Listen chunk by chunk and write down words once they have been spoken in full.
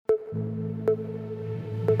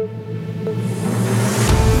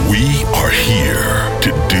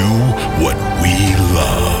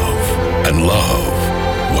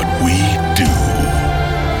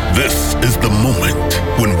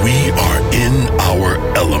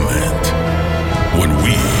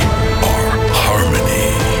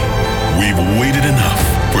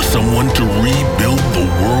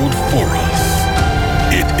world for us.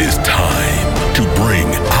 It is time to bring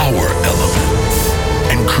our elements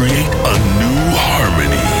and create a new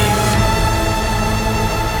harmony.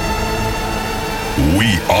 We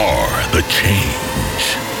are the change.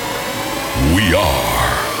 We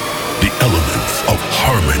are the elements of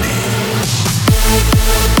harmony.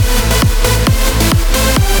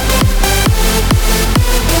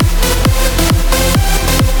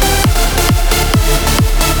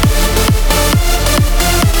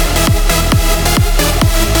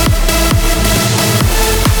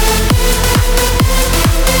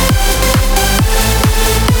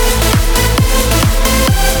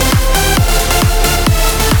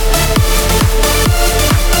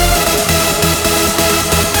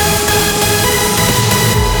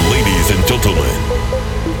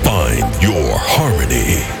 Find your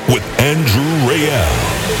harmony with Andrew Rayel.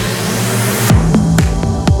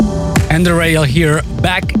 Andrew Rayel here,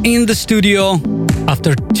 back in the studio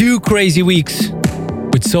after 2 crazy weeks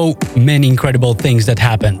with so many incredible things that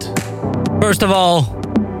happened. First of all,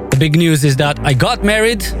 the big news is that I got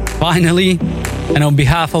married, finally, and on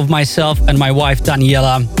behalf of myself and my wife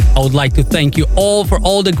Daniela, I would like to thank you all for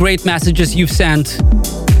all the great messages you've sent.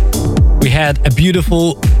 We had a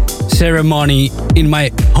beautiful ceremony in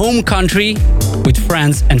my home country with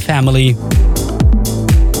friends and family.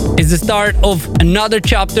 It's the start of another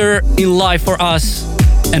chapter in life for us,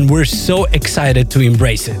 and we're so excited to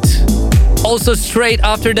embrace it. Also, straight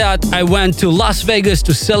after that, I went to Las Vegas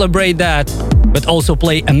to celebrate that, but also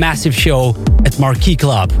play a massive show at Marquee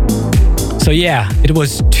Club. So yeah, it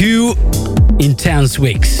was 2 intense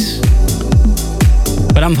weeks.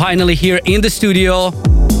 But I'm finally here in the studio,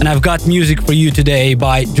 and I've got music for you today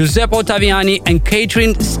by Giuseppe Ottaviani and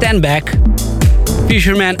Catherine Stenbeck,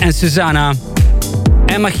 Fisherman and Susanna,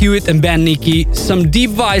 Emma Hewitt and Ben Nicky, some deep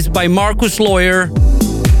vibes by Marcus Lawyer,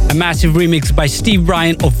 a massive remix by Steve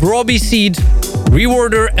Bryan of Robbie Seed,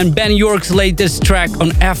 Rewarder and Ben York's latest track on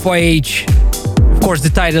FYH. Of course, the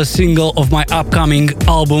title single of my upcoming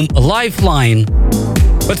album, Lifeline.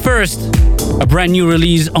 But first, a brand new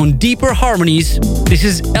release on Deeper Harmonies. This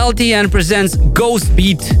is LTN presents Ghost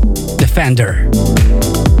Beat Defender.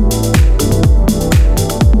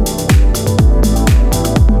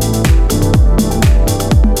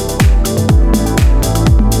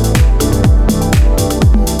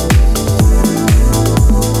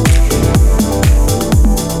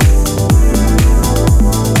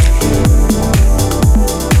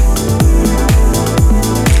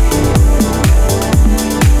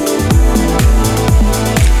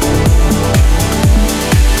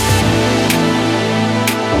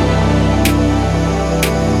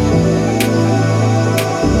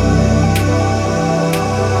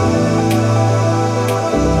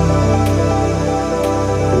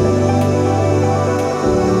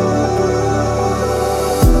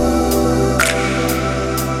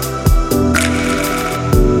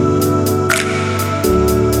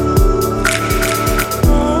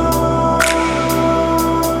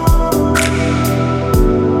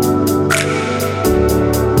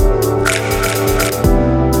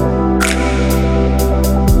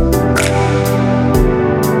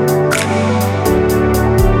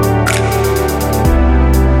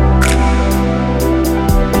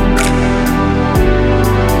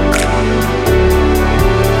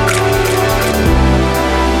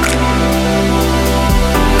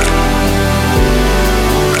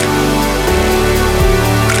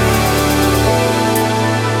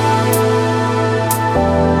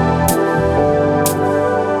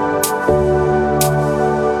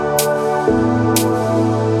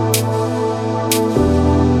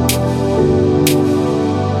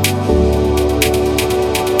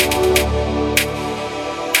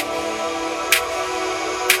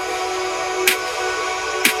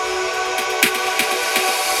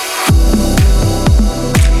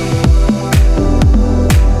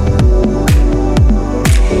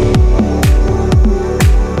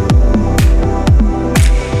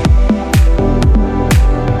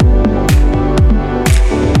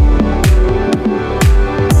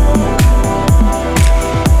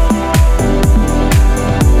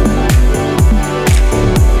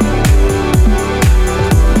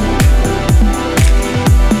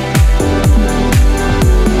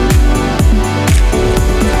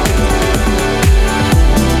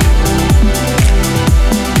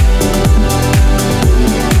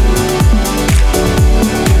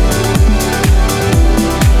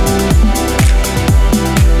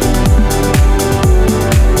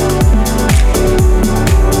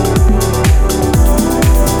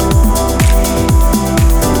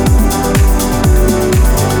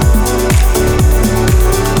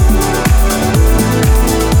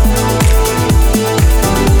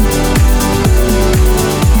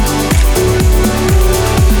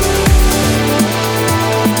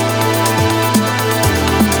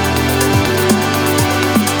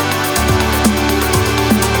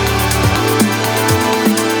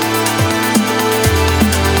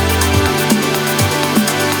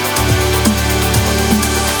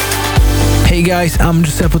 Hey guys, I'm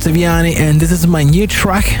Giuseppe Ottaviani and this is my new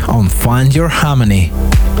track on Find Your Harmony.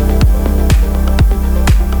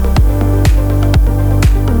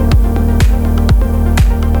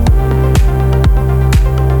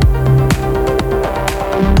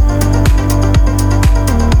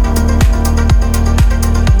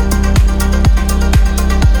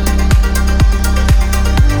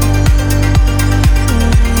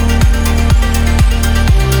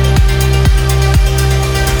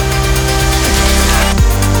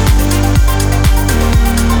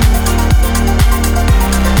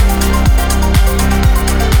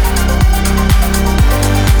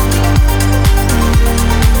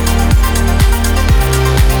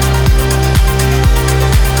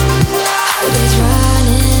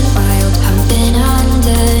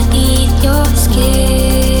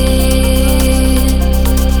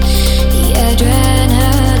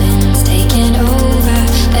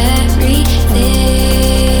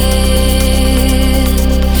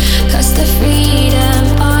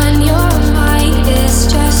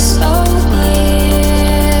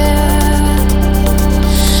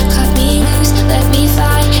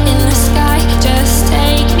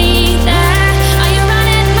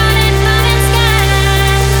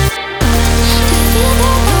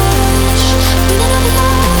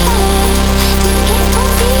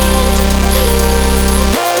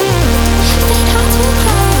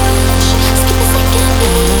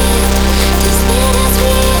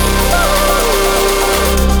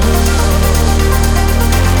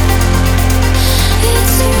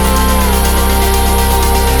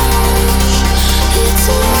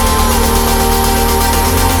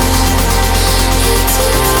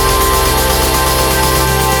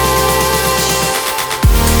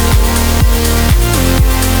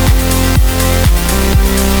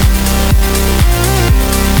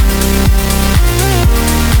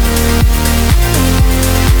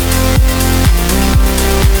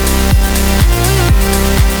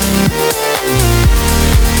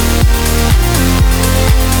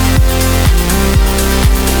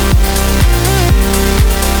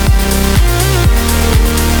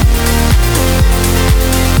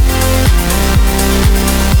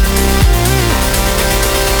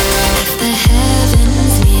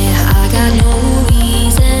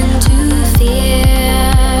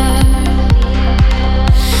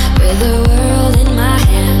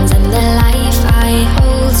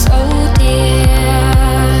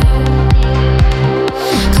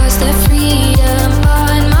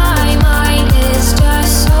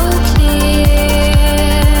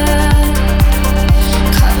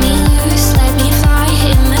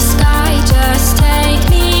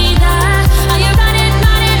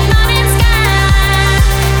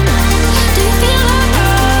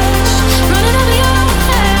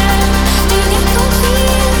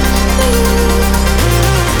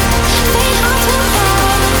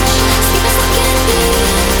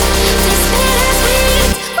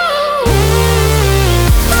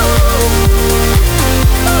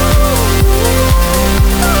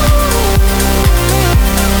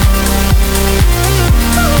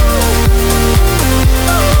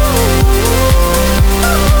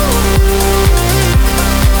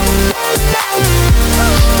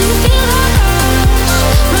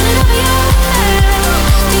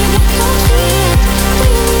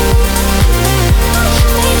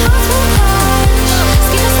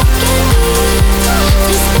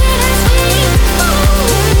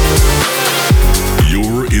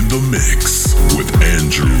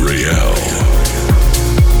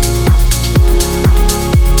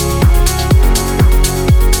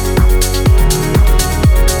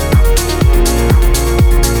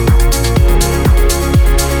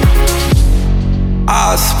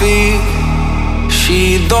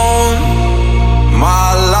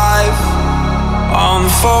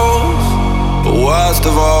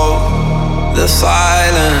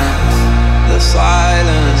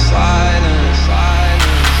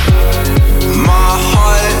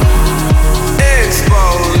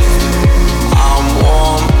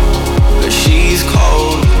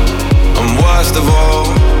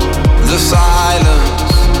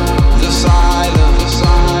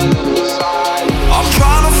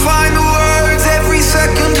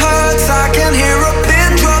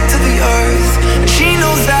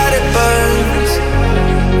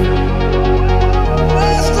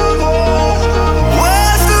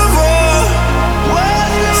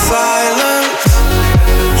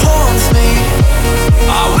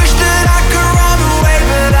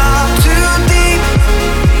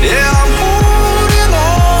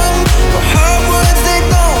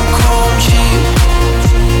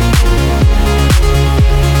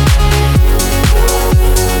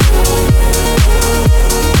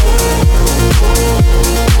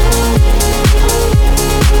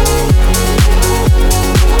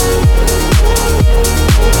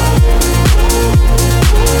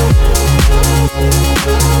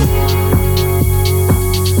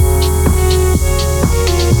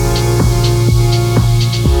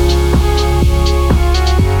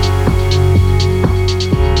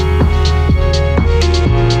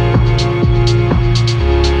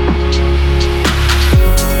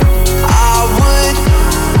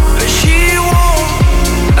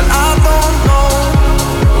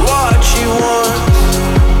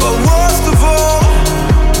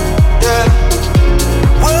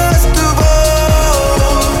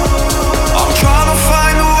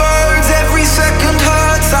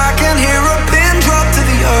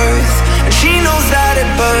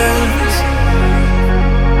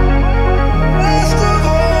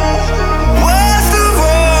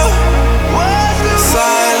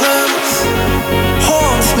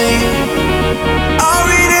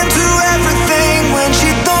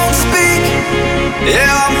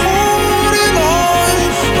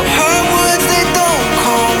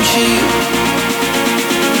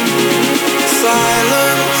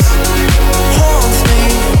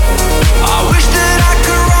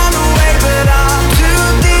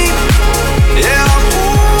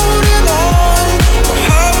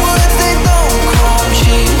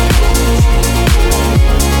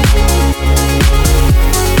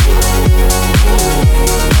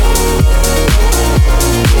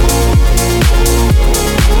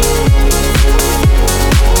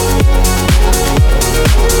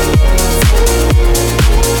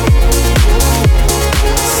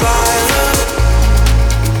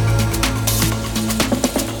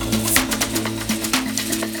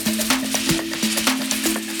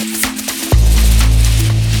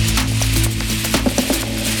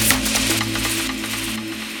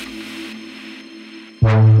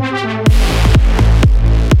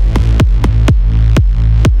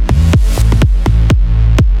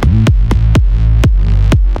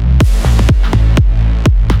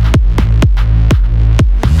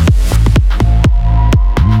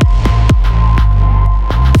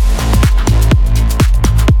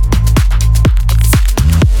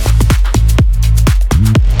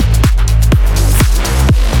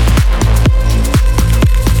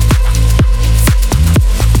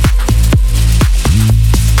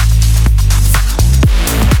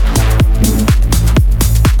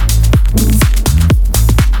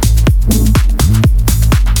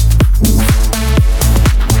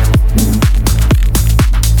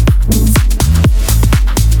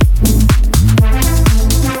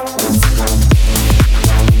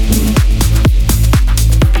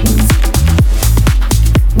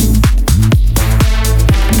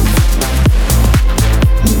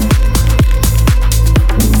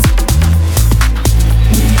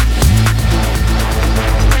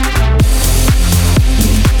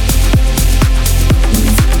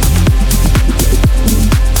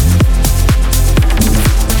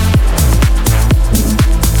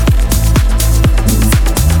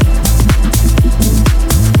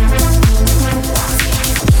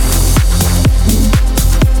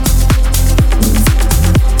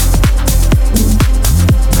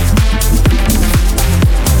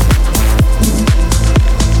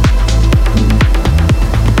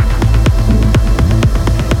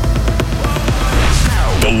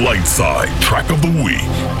 Side Track of the Week.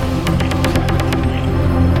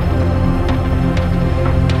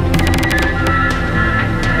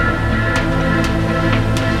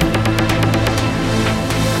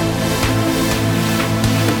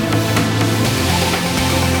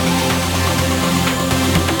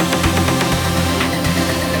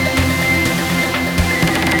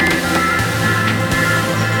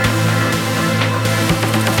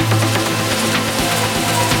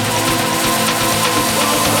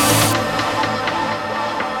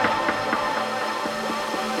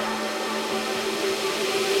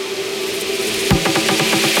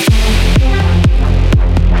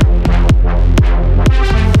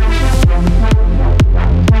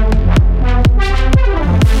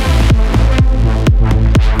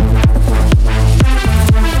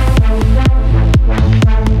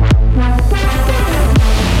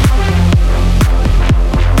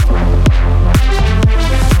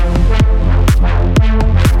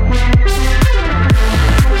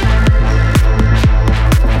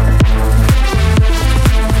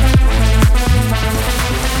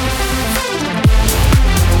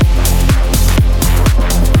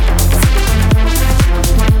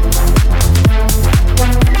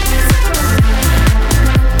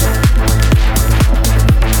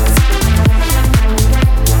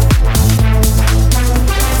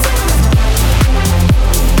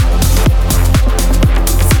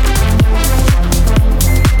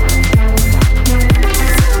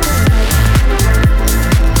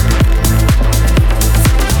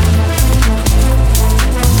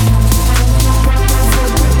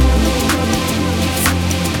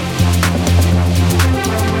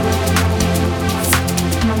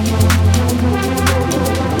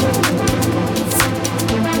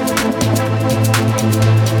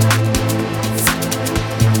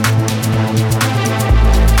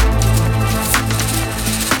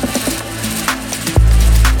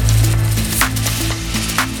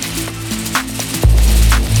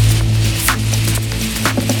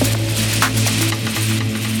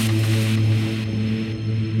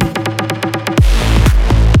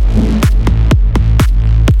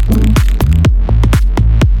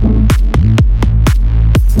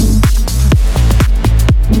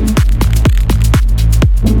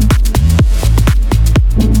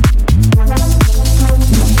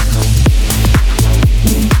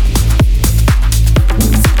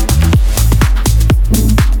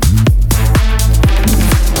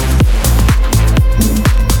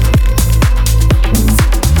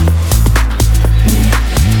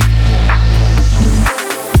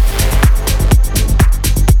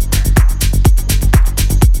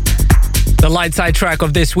 Light Side track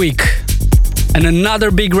of this week. And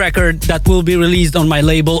another big record that will be released on my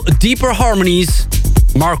label, Deeper Harmonies,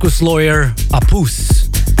 Marcus Lawyer Apus.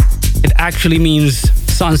 It actually means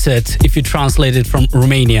sunset if you translate it from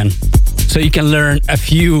Romanian. So you can learn a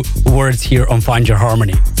few words here on Find Your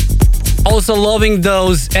Harmony. Also loving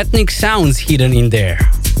those ethnic sounds hidden in there.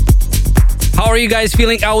 How are you guys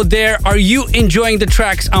feeling out there? Are you enjoying the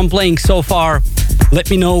tracks I'm playing so far?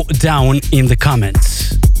 Let me know down in the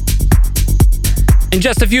comments. In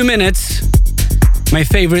just a few minutes, my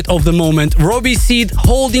favorite of the moment, Robbie Seed,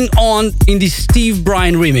 Holding On in the Steve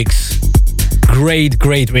Bryan remix. Great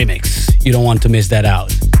remix. You don't want to miss that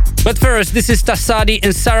out. But first, this is Tassadi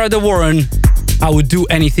and Sarah De Warren. I Would Do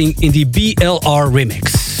Anything in the BLR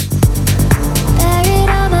remix. Buried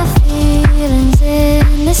all my feelings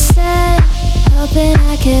in the sand, hoping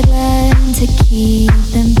I could learn to keep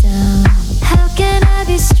them down. How can I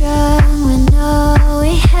be strong when all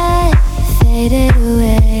we had faded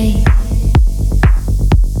away?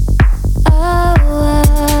 Oh,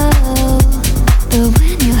 but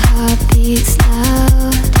when your heart beats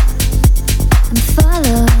loud, I'm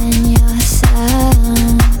following your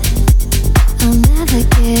sound. I'll never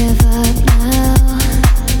give up now.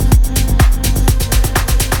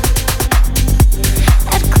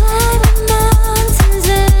 I'd climb the mountains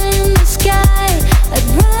in the sky. I'd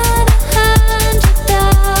run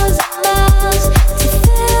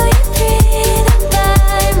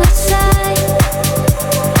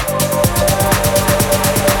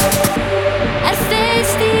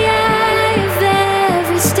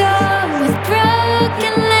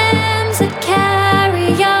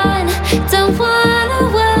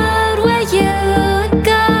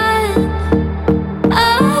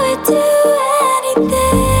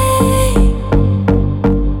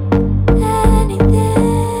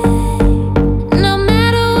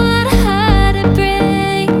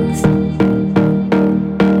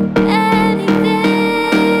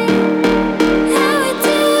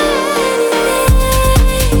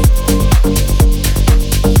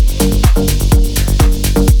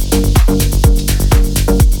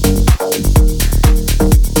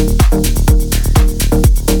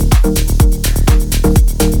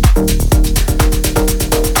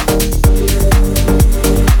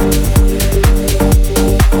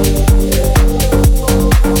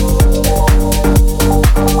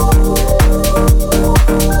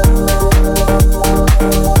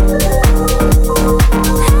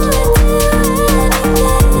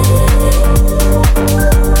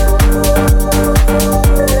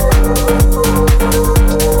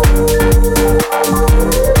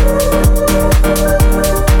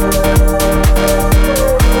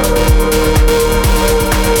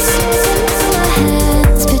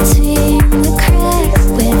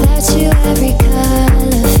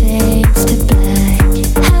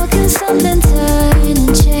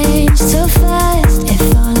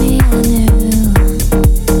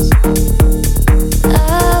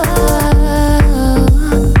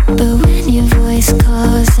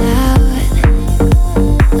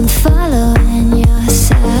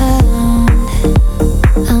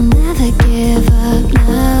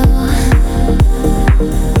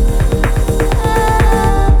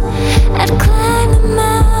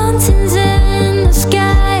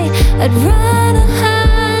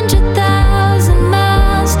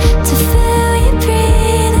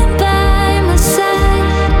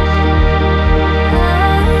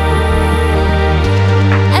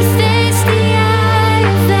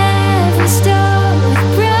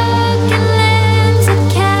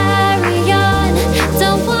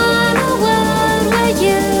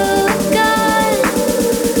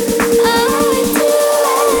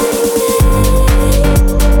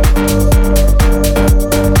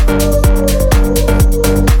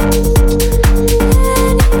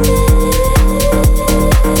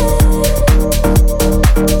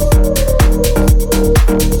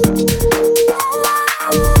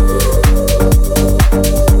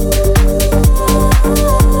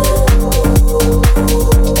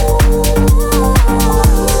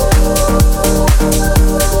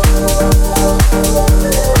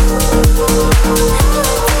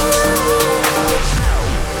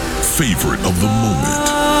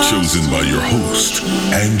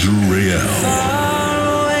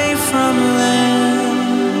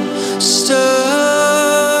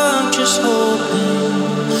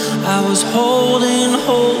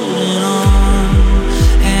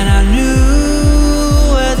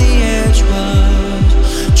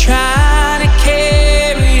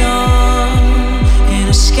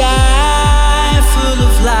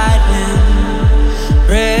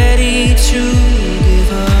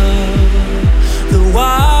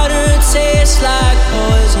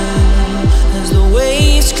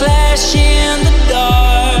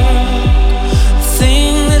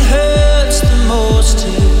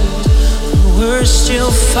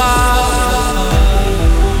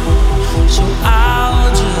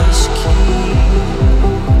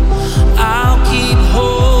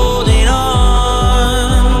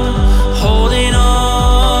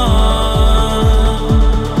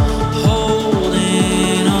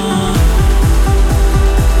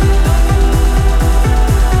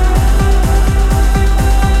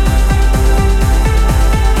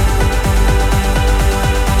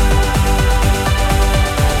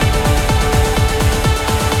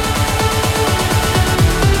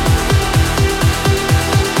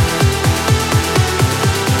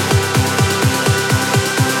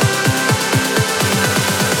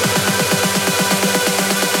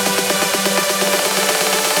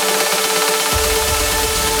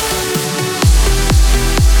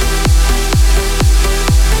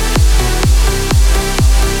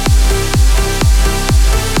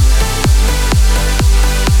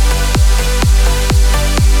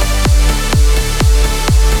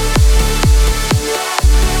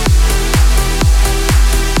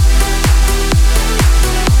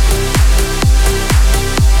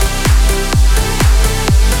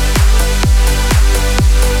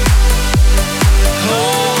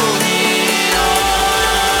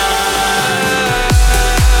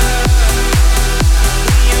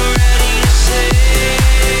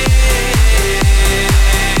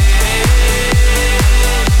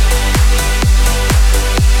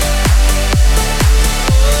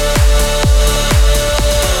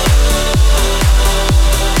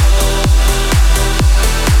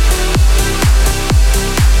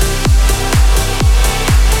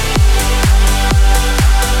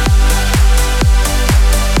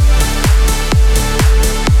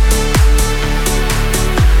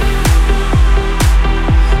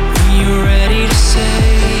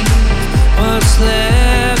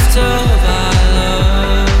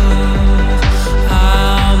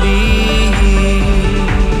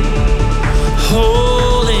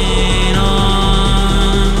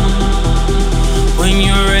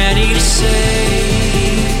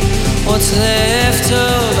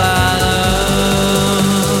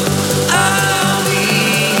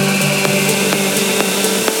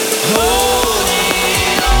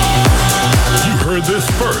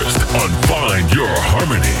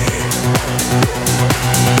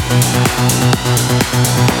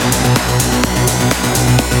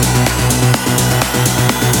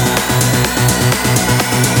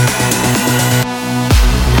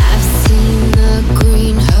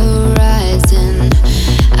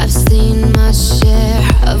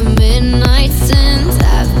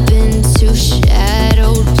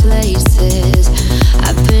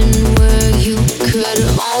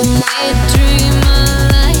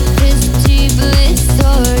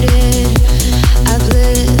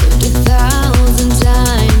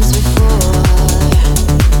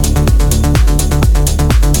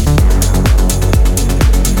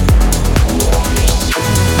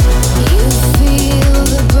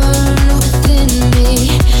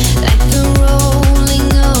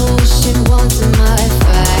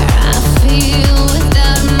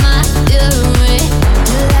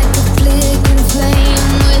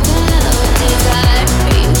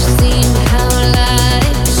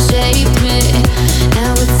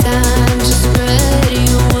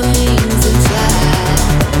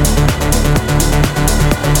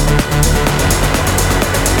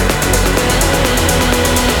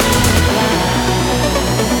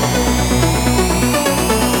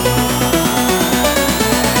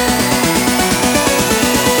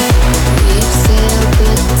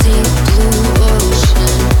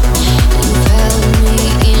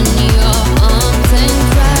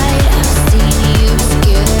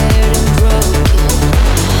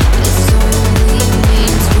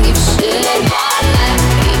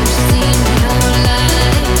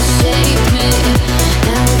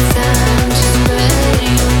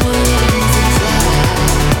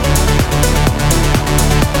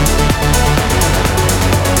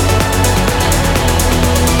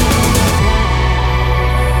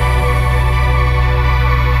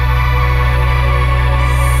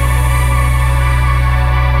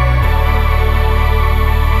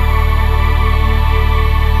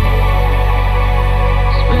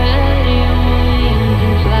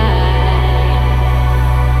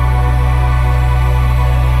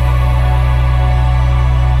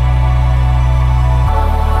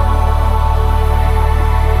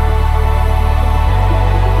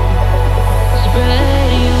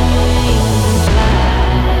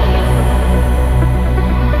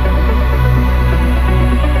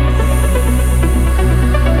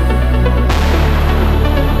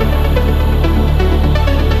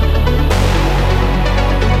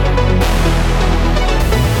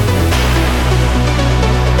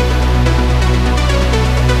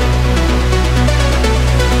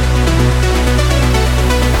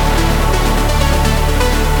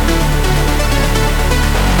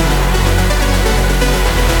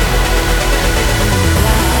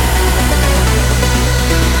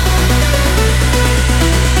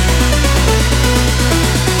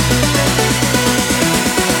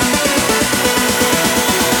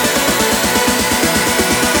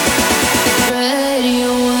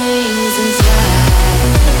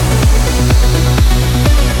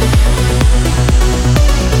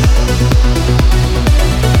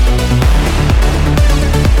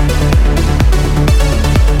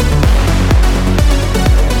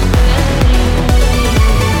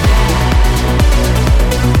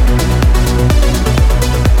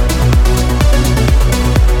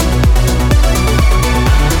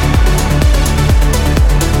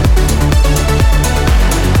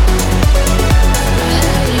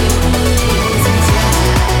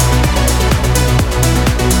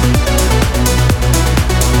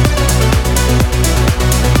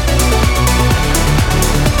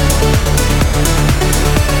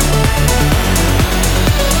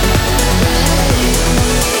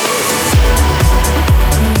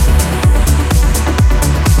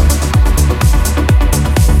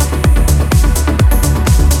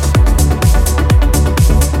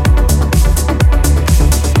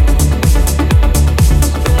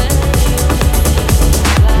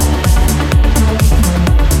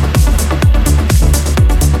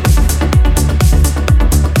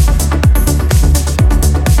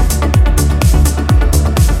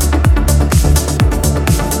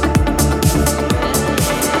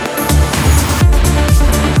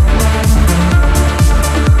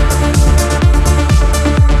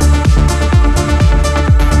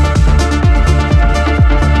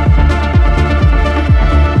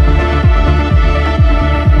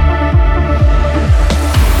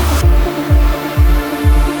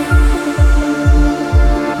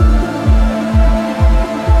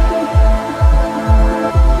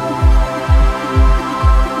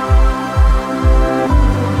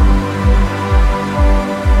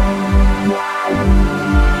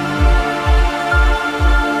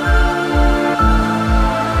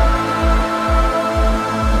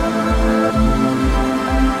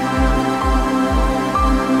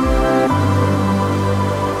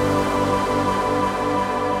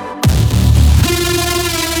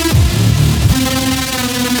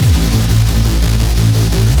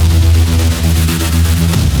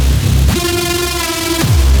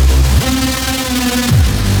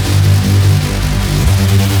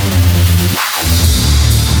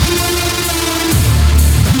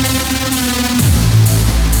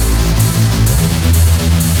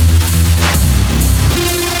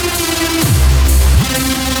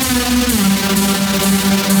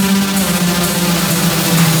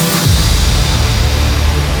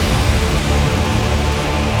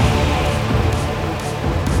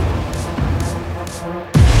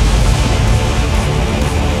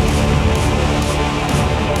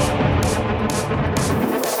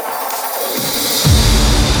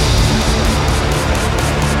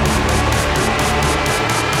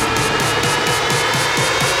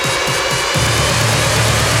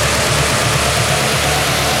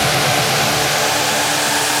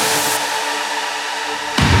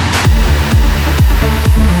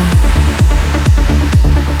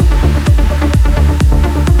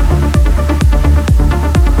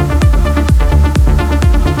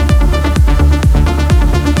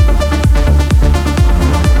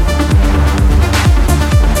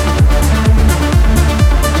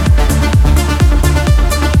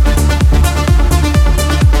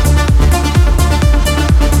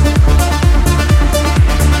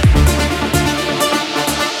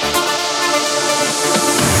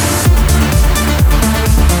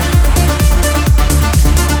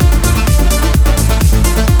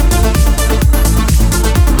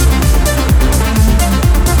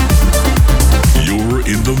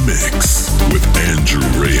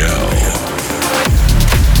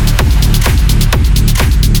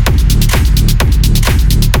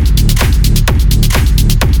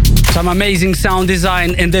Some amazing sound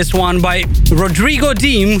design in this one by Rodrigo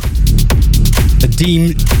Deem, the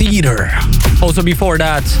Deem Theater. Also before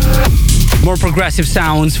that, more progressive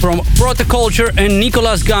sounds from Protoculture and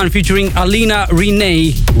Nicolas Gunn featuring Alina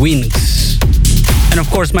Renee, Winks. And of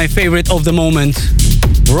course my favorite of the moment,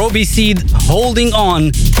 Robbie Seed, Holding On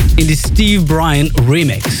in the Steve Bryan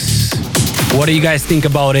remix. What do you guys think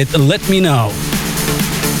about it? Let me know.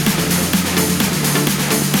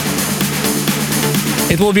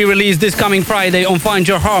 It will be released this coming Friday on Find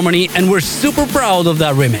Your Harmony, and we're super proud of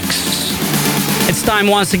that remix. It's time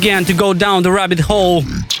once again to go down the rabbit hole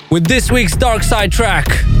with this week's Dark Side track.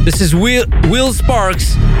 This is Will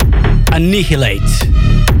Sparks, Annihilate.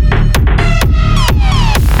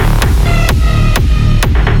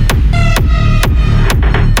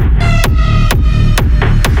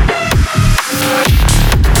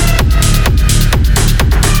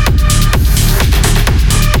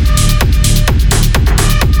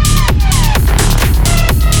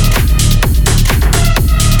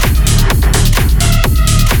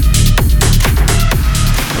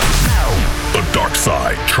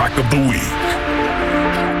 Track of the week.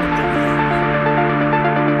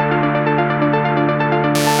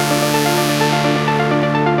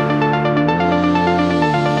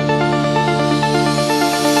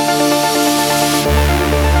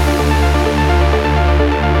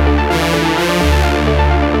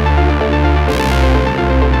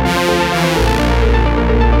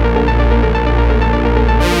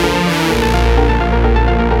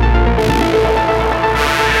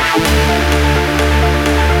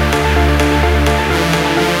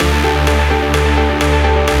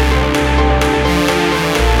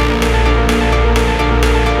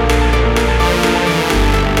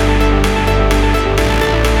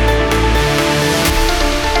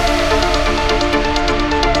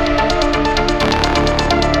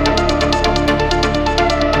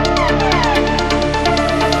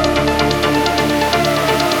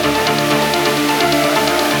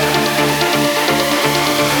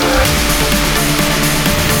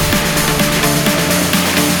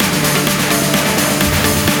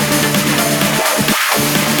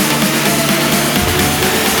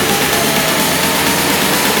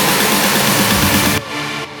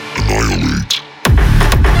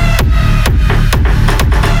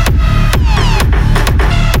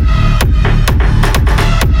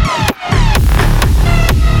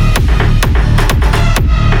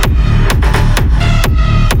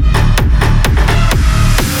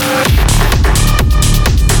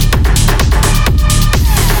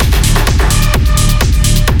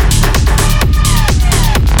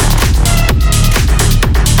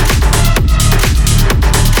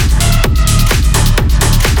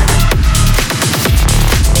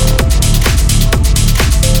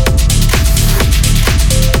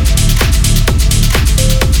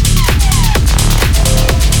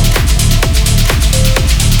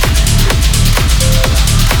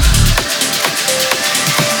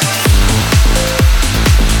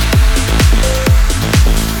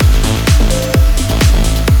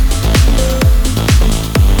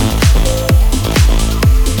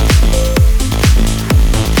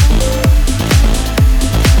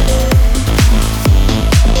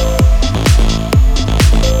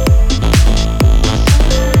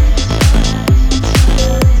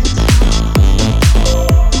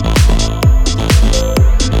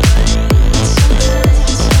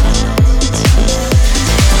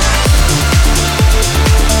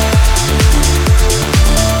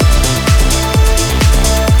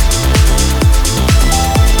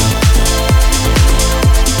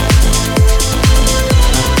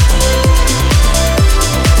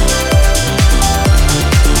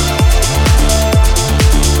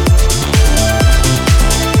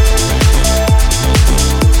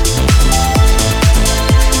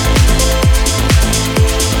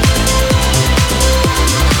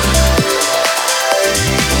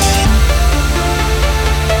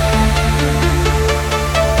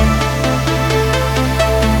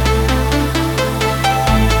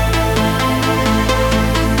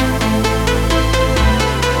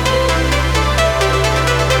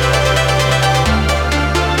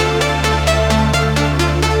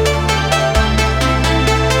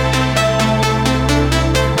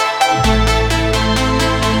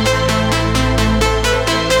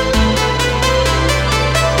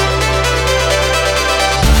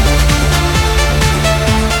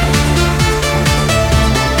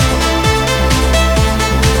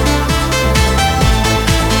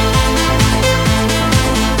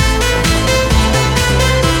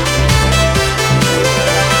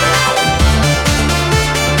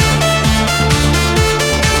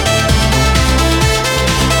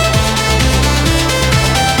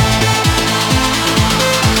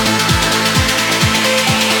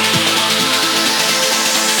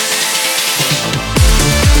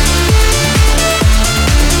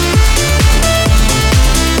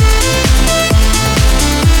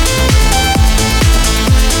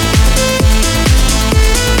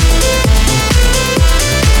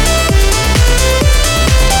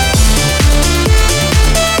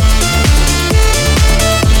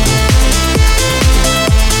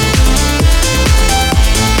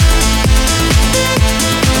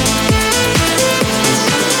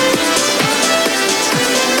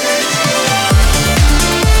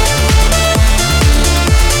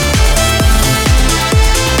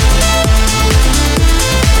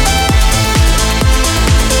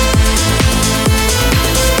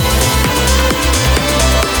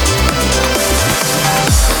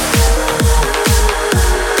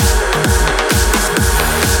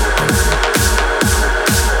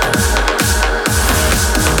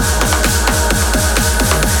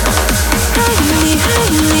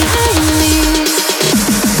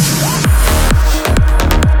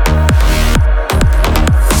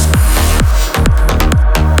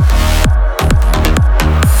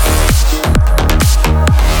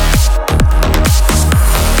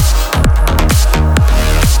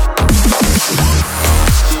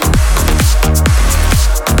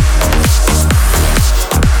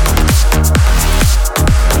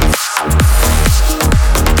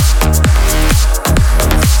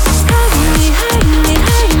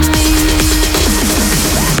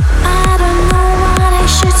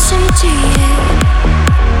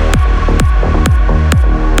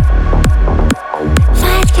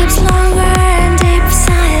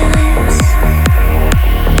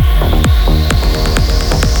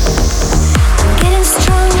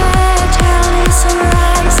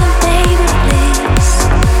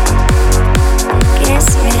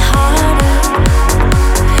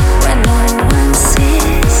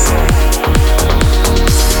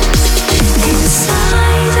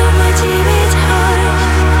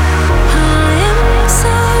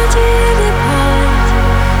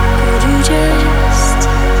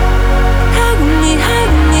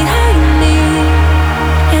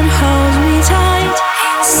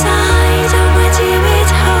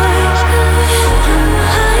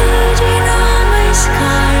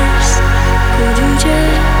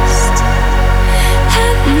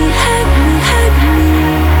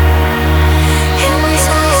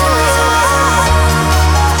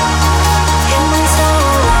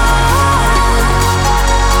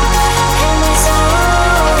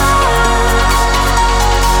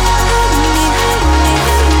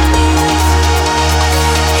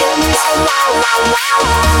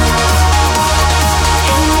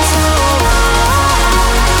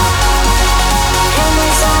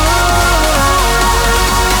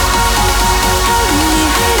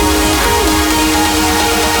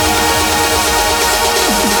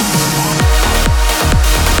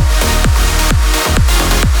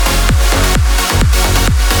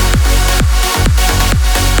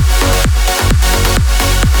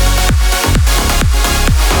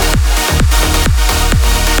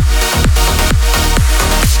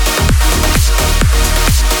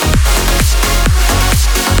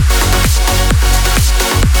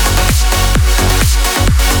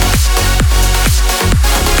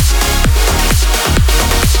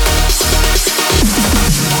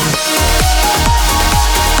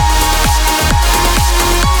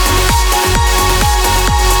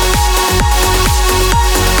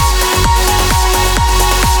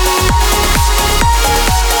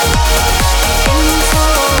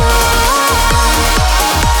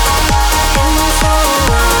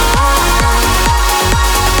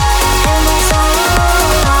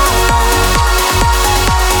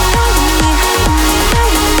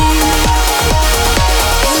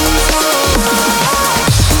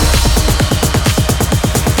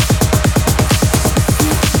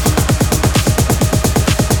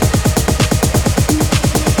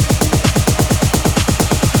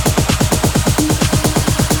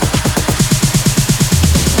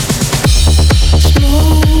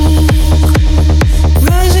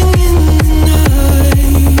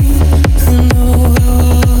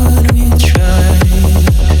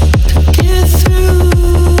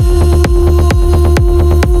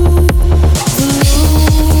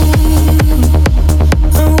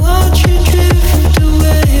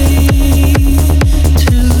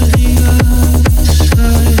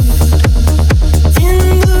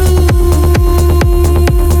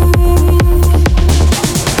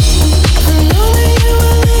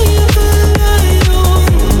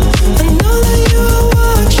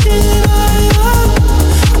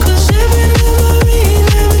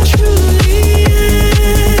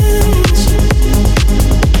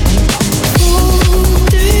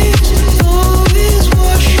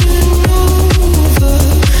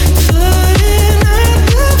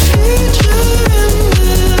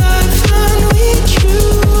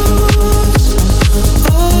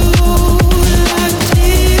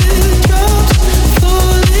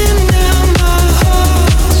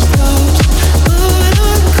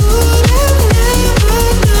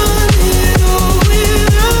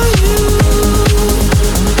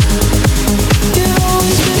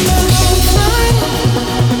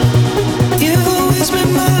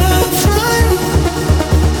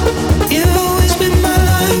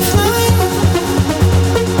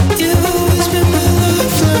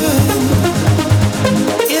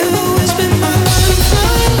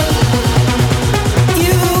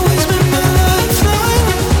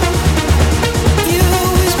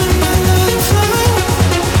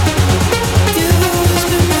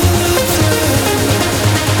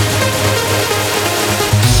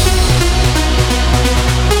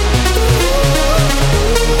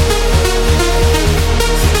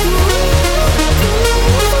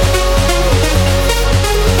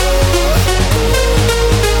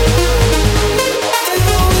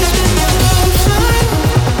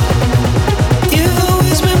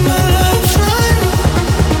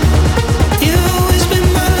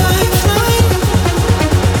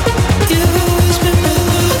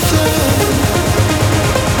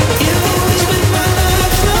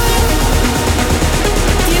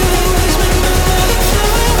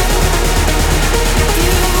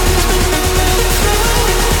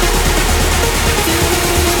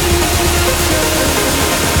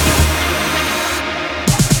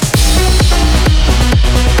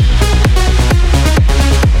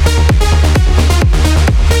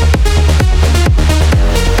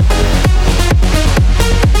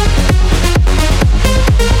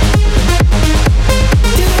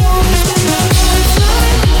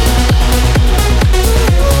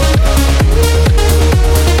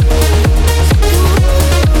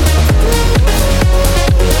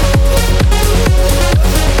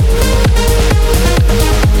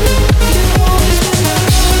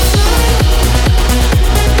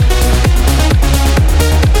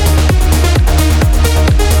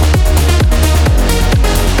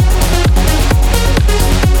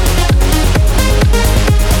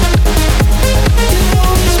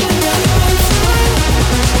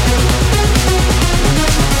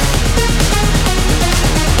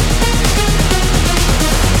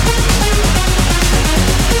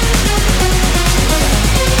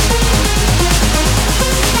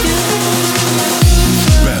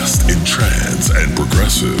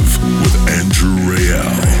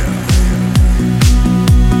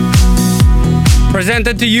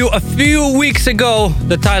 presented to you a few weeks ago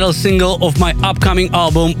the title single of my upcoming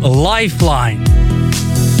album, Lifeline.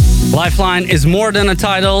 Lifeline is more than a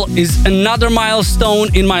title, is another milestone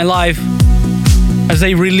in my life as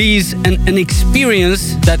a release and an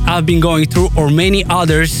experience that I've been going through or many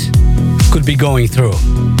others could be going through.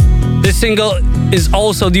 This single is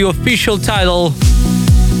also the official title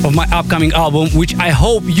of my upcoming album, which I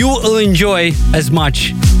hope you will enjoy as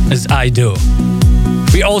much as I do.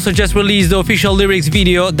 We also just released the official lyrics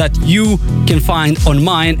video that you can find on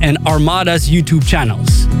mine and Armada's YouTube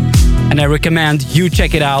channels. And I recommend you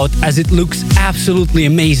check it out as it looks absolutely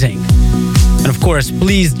amazing. And of course,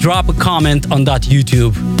 please drop a comment on that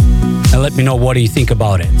YouTube and let me know what you think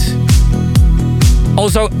about it.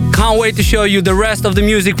 Also, can't wait to show you the rest of the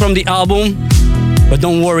music from the album. But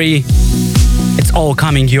don't worry, it's all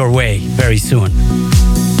coming your way very soon.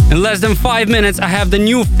 In less than 5 minutes, I have the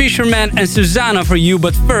new Fisherman and Susanna for you.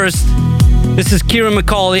 But first, this is Kieran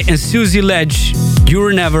McCauley and Susie Ledge,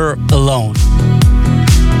 You're Never Alone.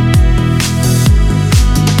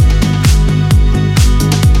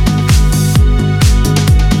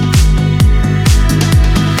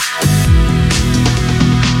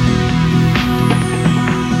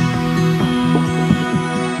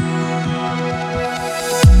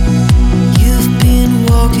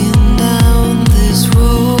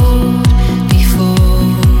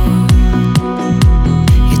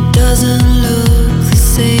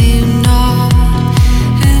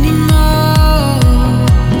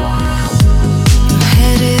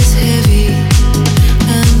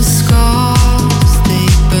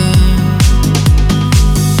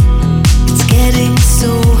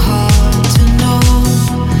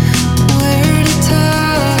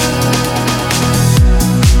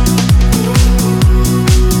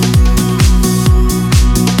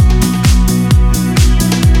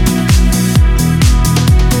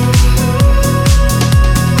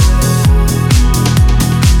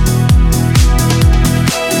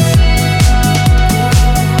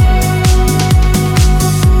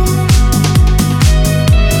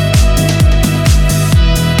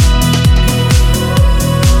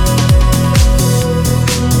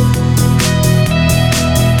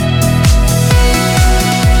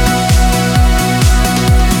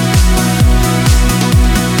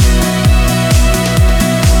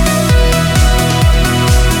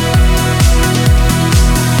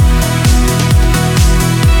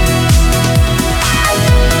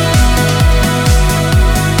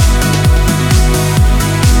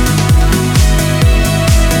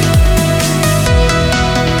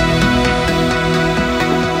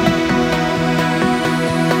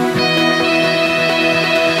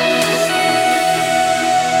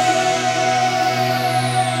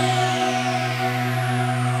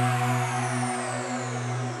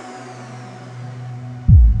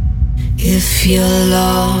 If you're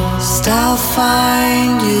lost, I'll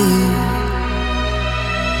find you.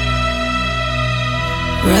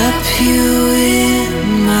 Wrap you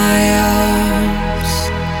in my arms.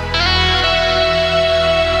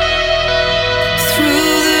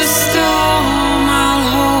 Through the storm, I'll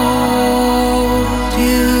hold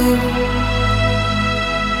you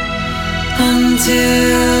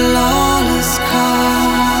until all is calm.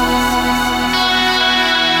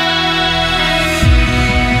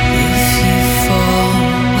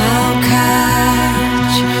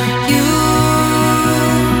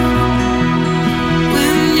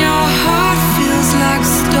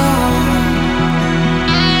 Storm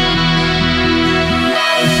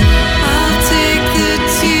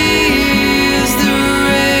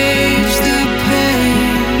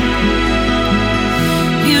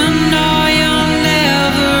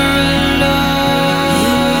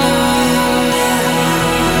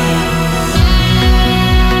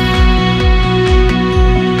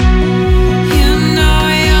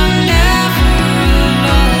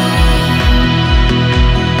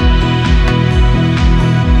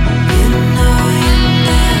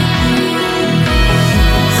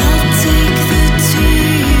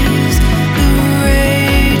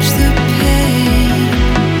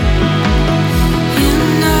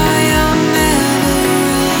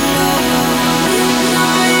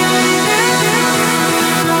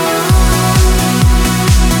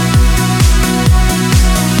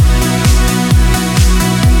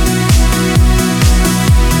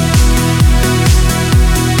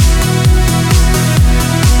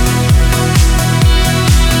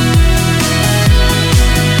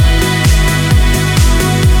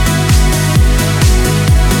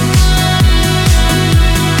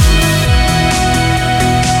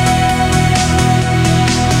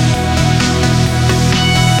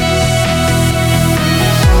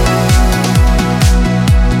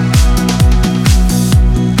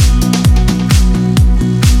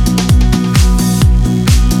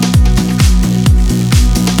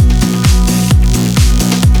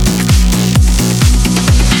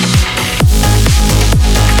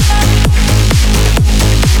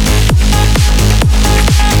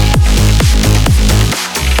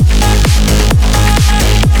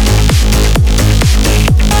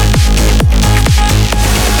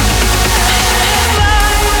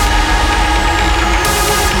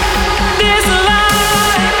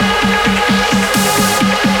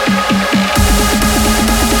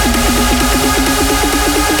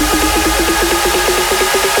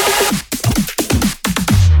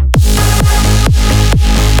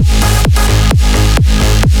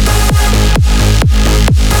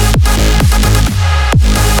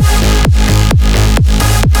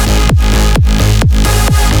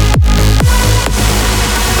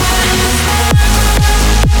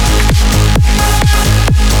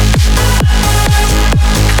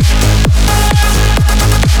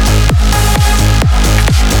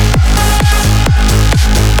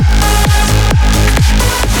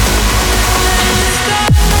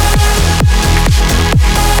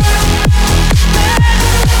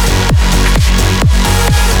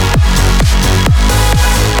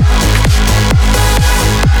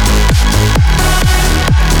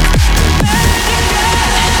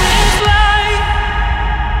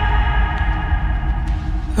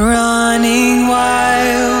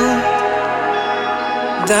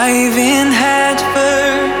dive in head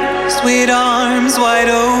first with arms wide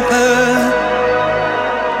open,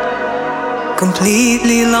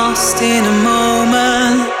 completely lost in a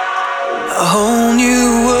moment. A whole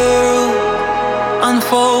new world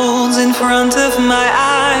unfolds in front of my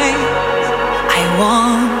eyes. I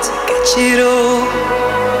want to catch it all,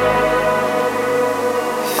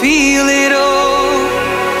 feel it all.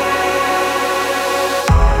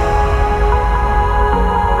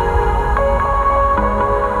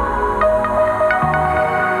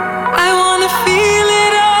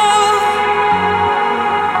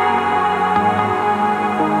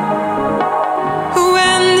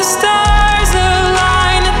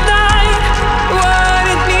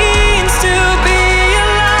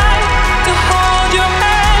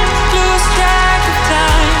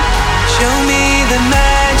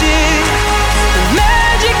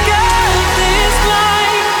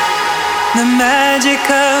 Magic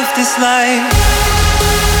of this life.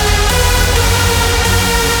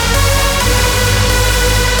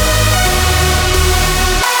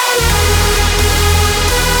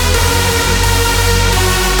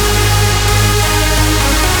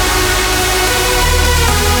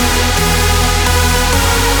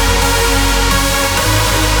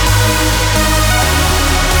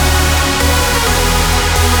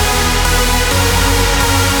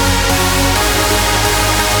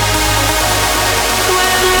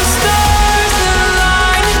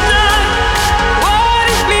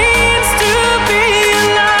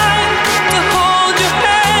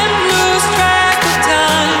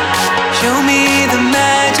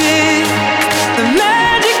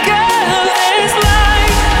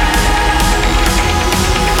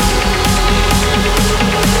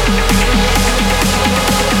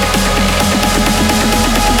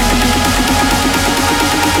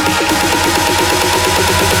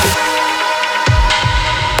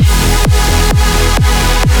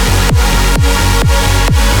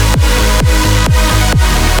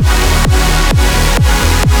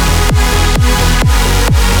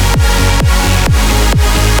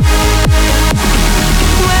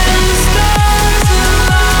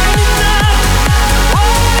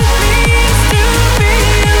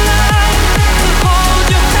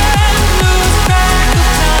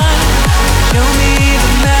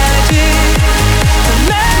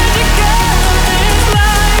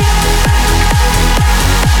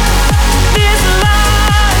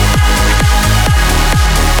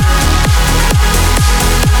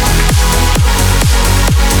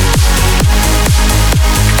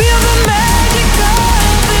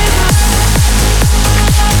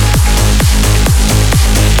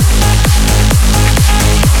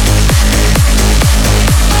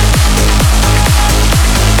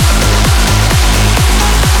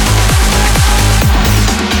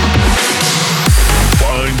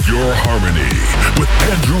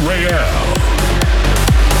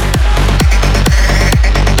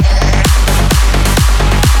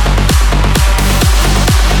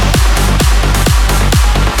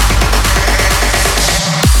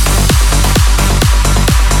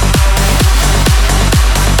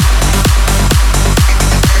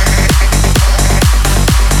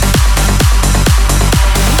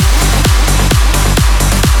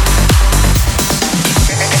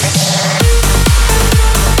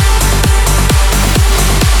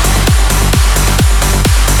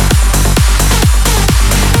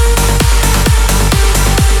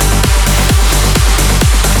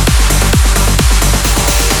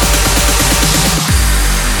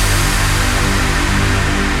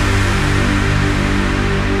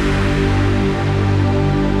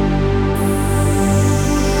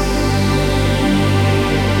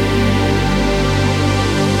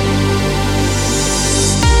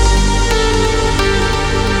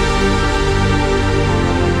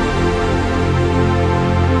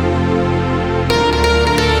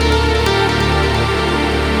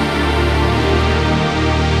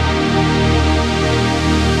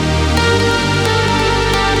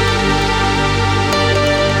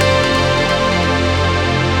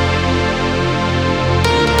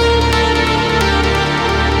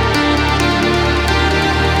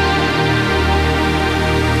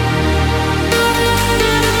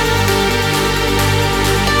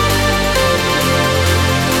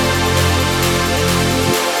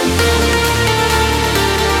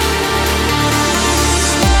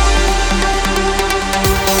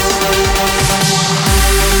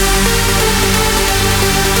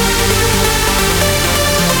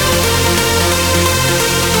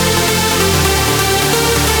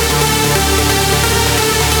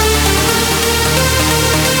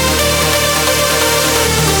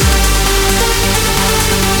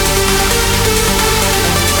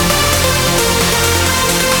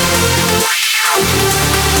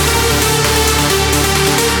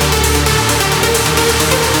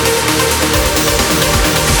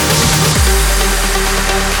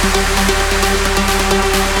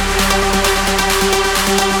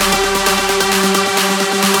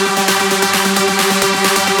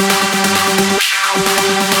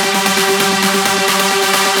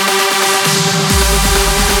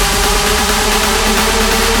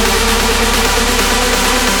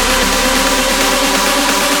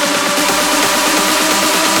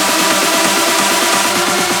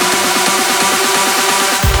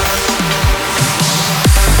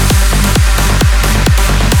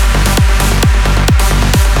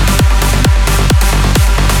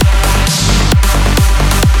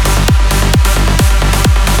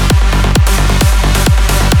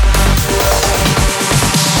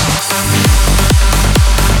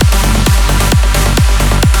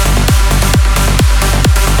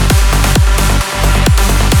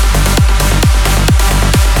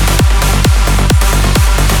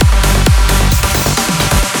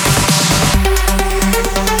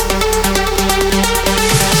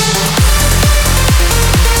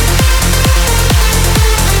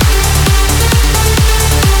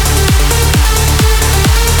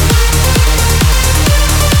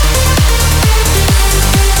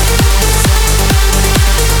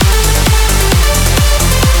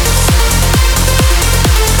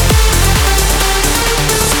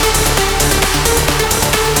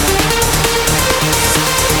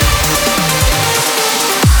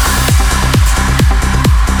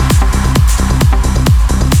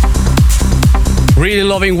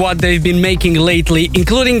 loving what they've been making lately,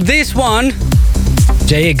 including this one,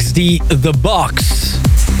 JXD The Box.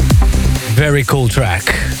 Very cool track.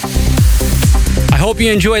 I hope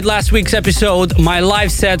you enjoyed last week's episode, my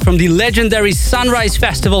live set from the legendary Sunrise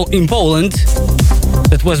Festival in Poland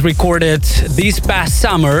that was recorded this past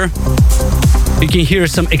summer. You can hear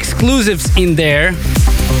some exclusives in there.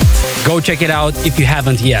 Go check it out if you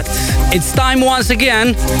haven't yet. It's time once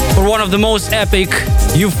again for one of the most epic,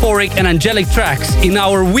 euphoric and angelic tracks in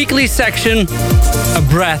our weekly section, A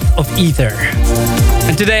Breath of Ether.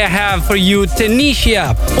 And today I have for you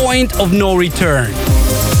Tanisha, Point of No Return.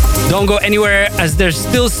 Don't go anywhere as there's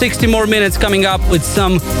still 60 more minutes coming up with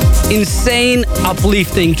some insane,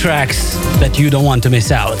 uplifting tracks that you don't want to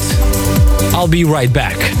miss out. I'll be right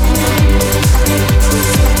back.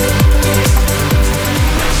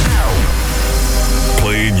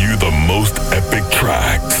 Playing you the most epic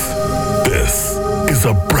tracks. This is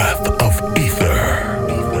A Breath of Ether.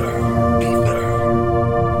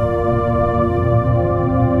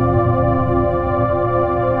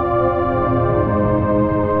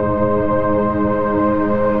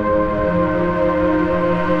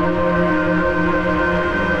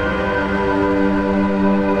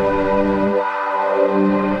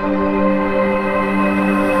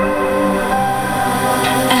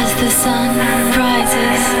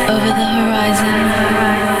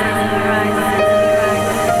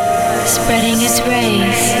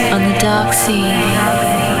 Dark sea,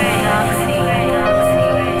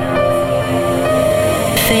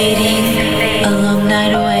 fading a long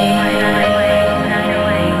night away,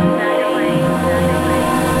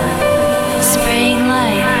 spraying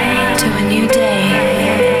light to a new day.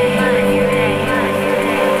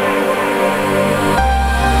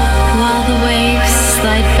 While the waves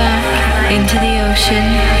slide back into the ocean,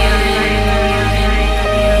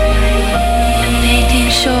 painting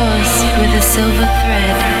shores with a silver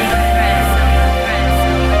thread.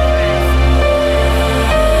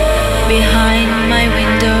 Behind my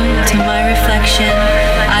window to my reflection,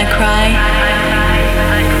 I cry.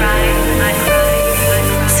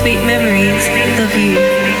 Sweet memories of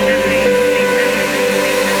you.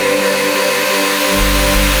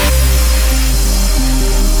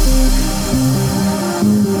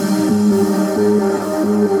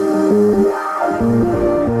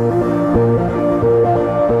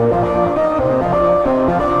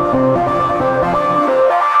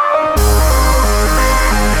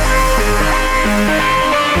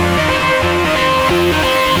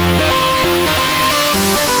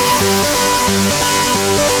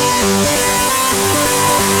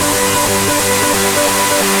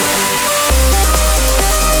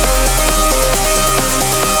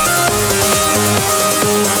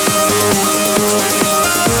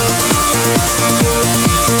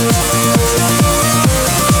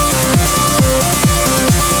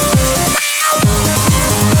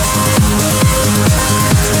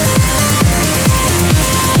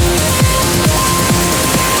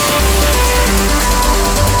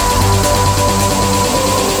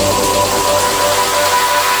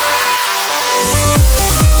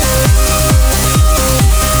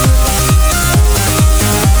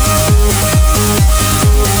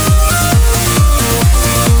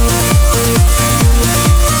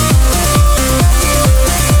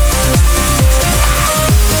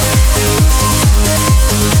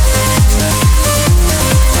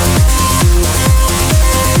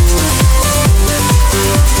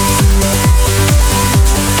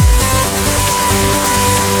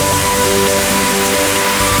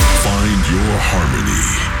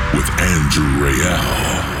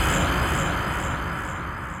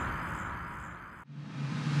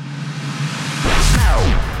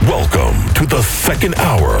 Welcome to the second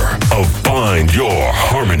hour of Find Your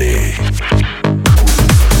Harmony.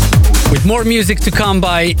 With more music to come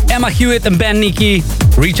by Emma Hewitt and Ben Nicky,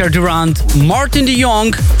 Richard Durant, Martin de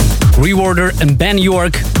Jong, Rewarder and Ben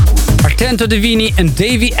York, Artento Divini and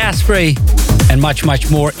Davey Asprey, and much, much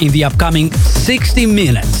more in the upcoming 60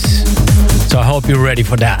 minutes. So I hope you're ready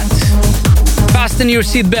for that. Fasten your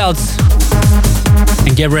seatbelts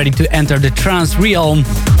and get ready to enter the trance realm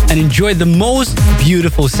and enjoy the most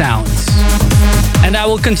beautiful sounds. And I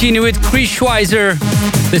will continue with Chris Schweizer.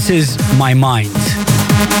 This is My Mind.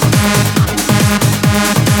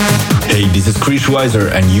 Hey, this is Chris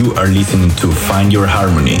Schweizer and you are listening to Find Your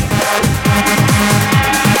Harmony.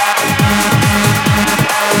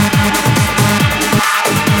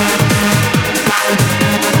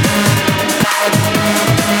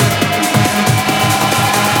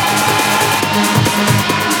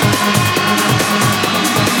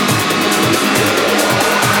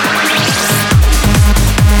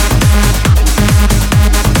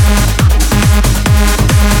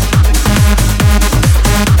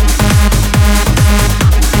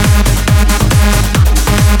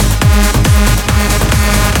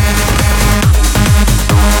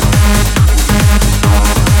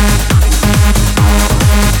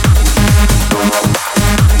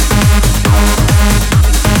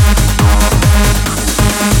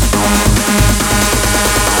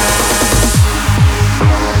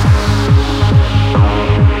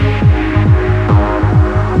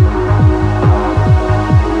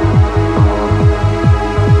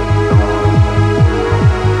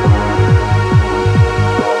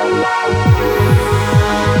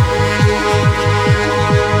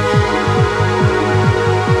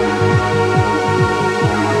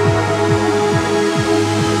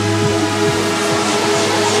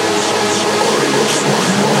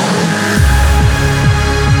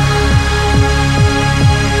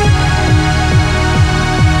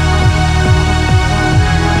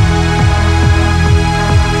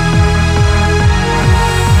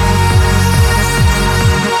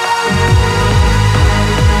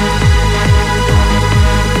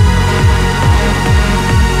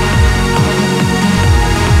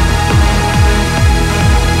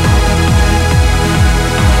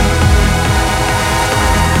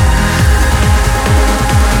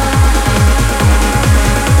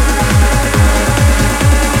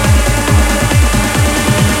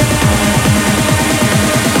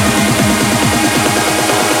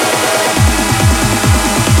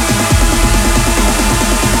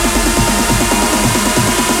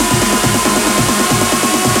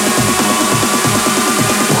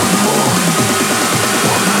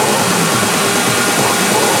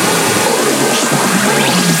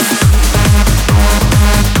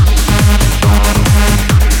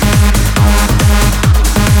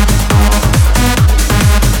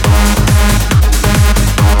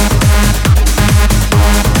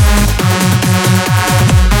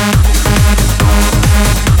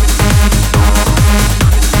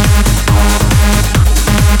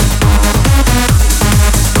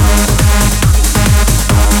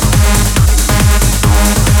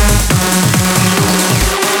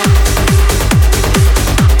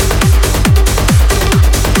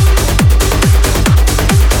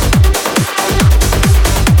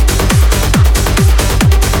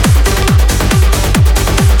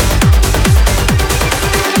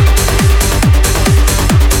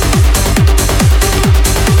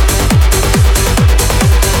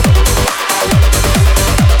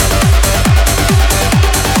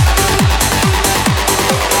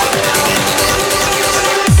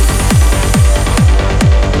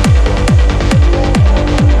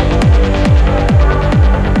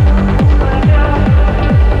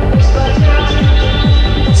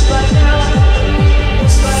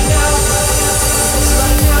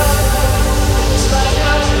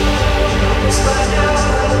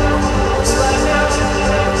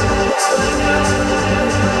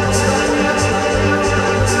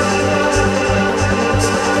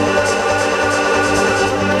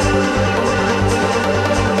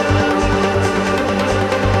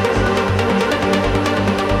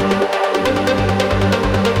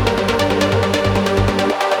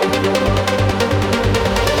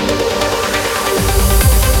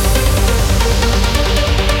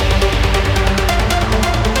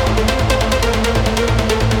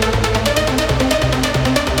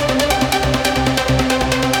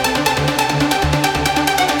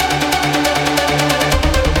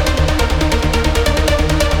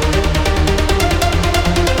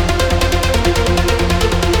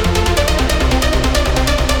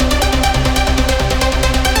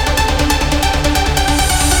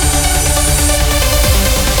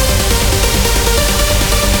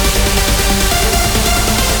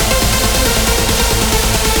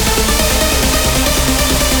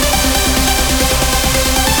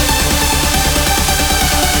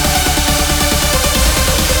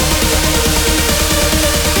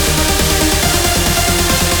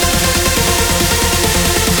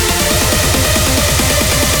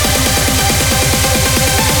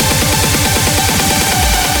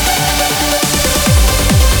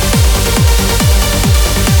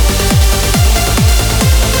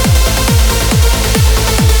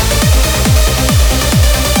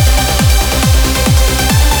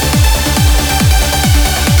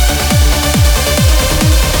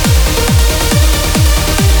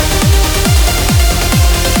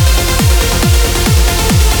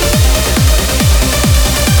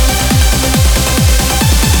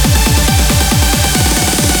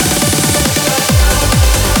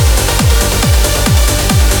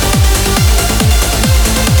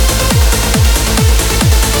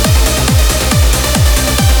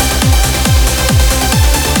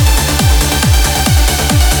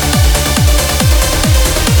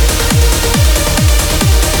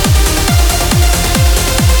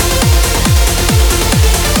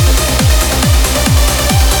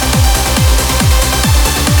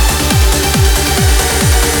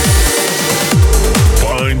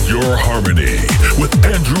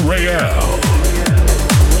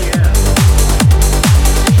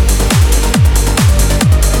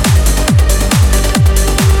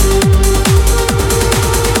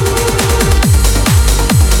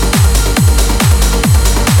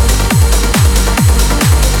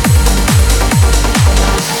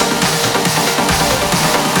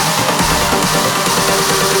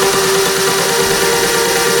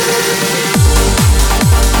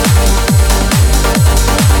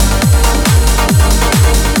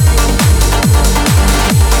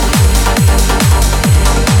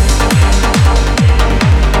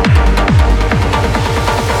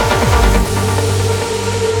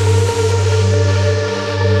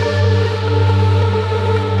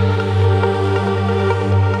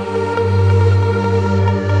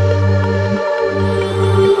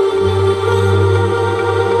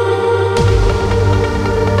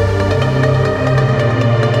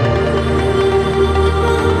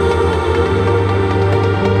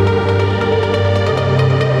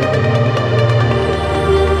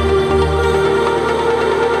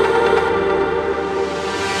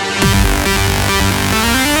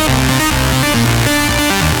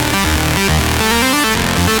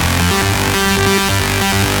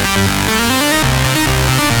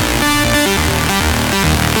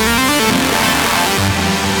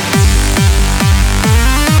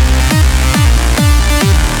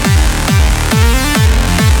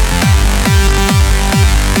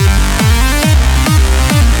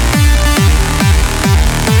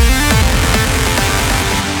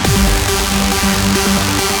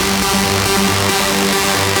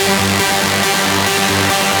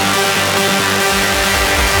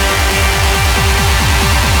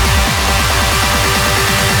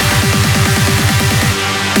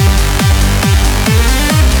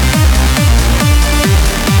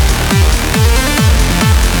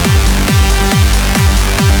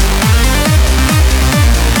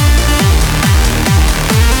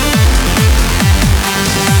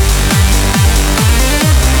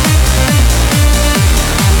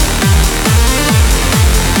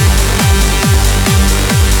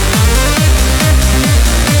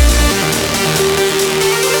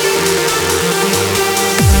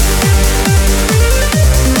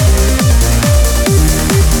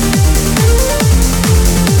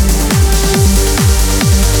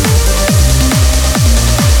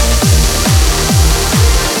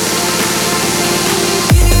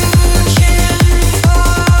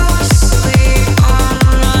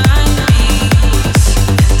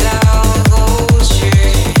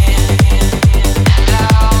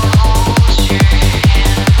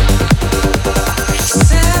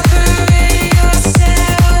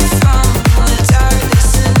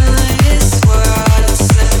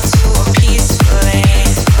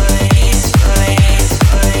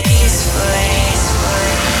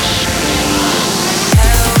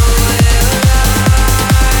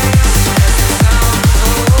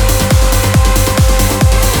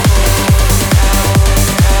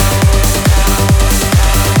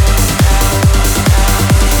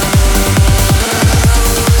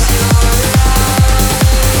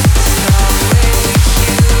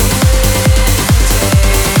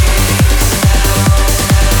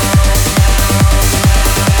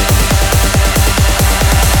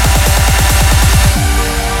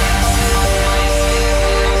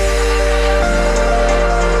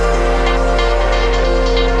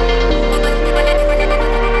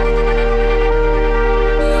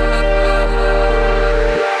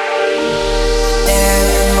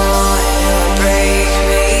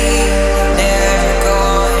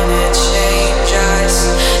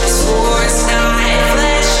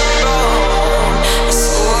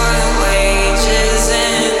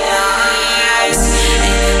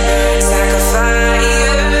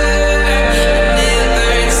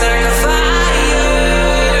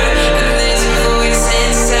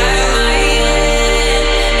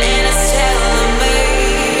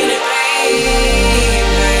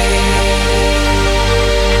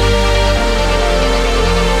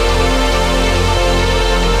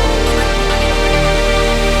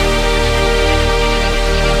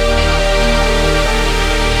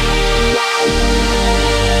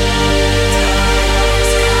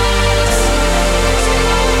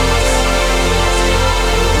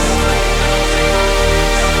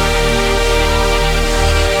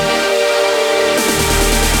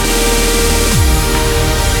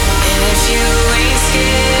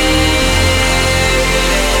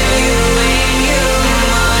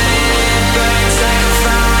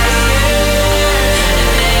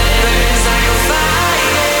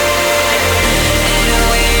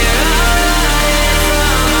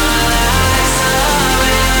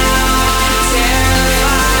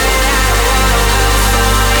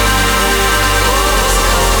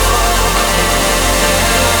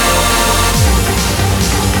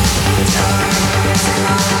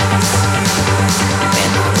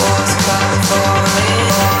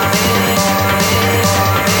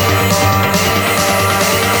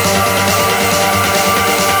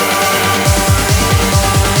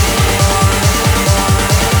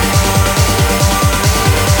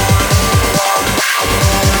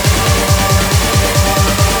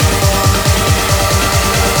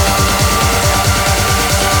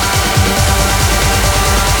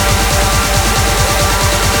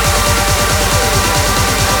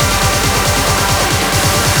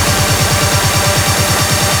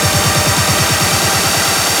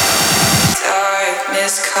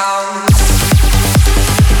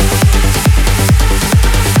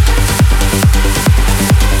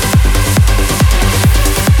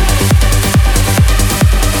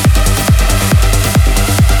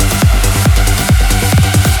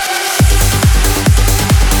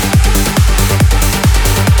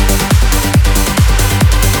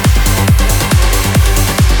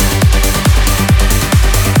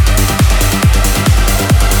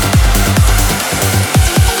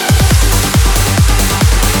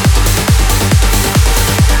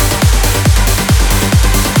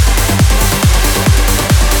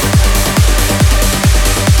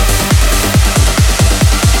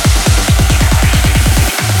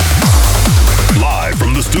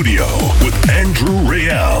 with Andrew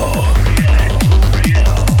Rayel.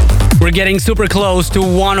 We're getting super close to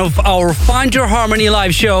one of our Find Your Harmony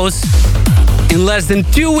live shows. In less than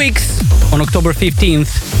 2 weeks, on October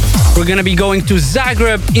 15th, we're gonna be going to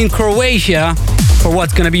Zagreb in Croatia for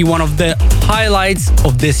what's gonna be one of the highlights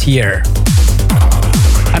of this year.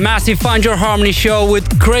 A massive Find Your Harmony show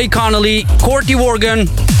with Craig Connolly, Corty Worgan,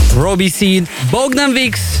 Robbie Seed, Bogdan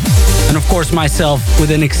Vix, and of course myself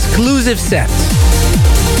with an exclusive set.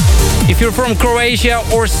 If you're from Croatia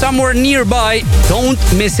or somewhere nearby, don't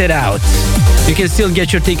miss it out. You can still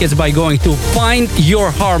get your tickets by going to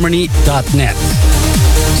findyourharmony.net.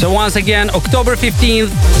 So once again, October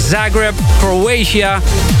 15th, Zagreb, Croatia,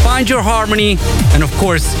 Find Your Harmony, and of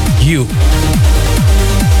course, you.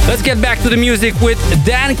 Let's get back to the music with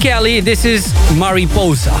Dan Kelly. This is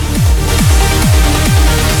Mariposa.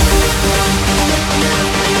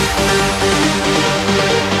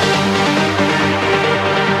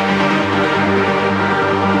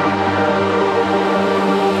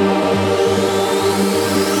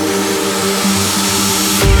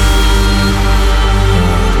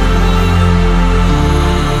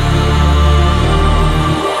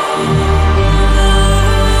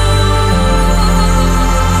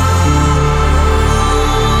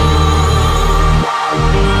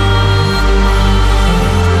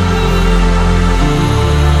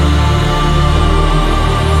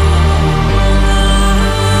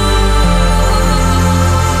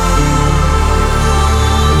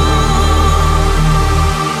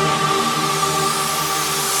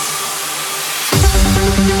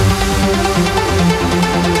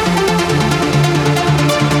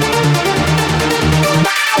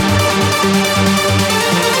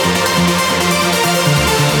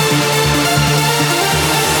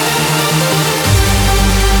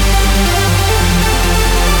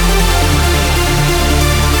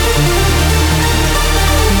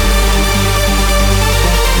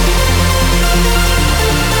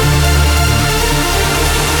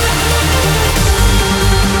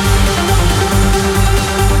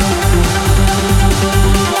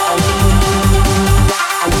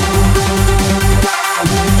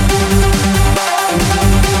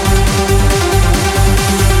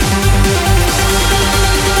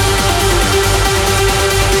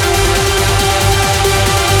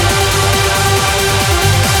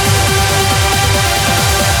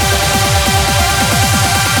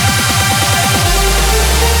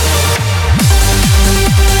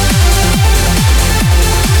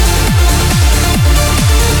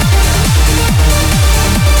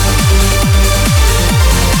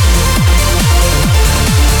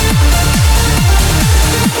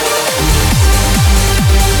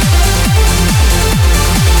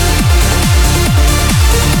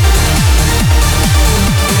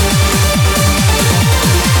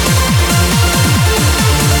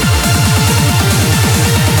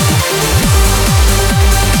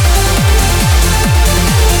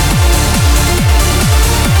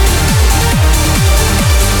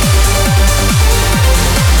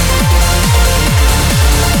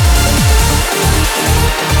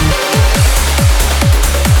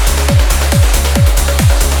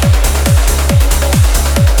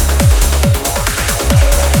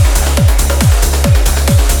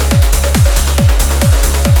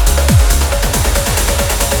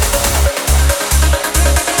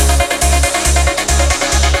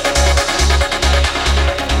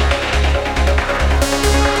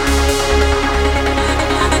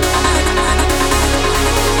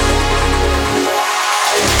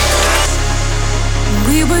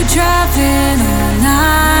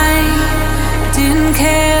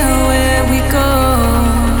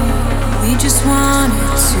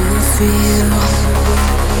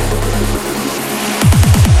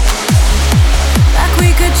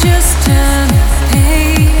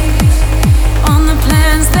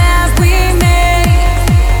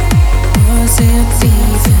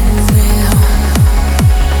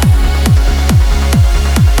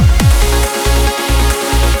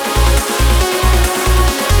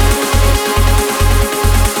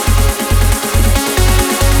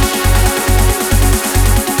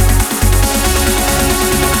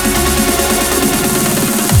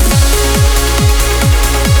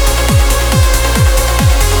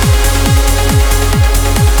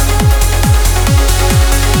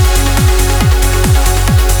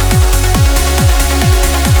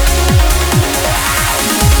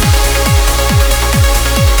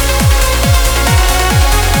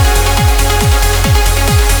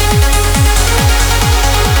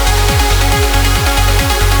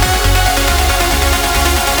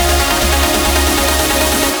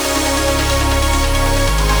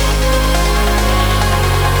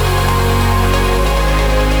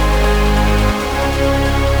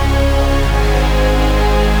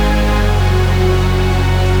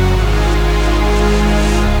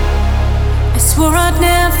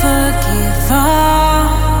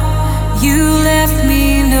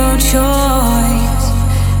 no choice.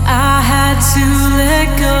 I had to let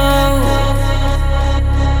go.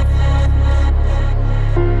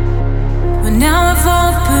 But now I've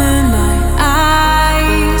opened my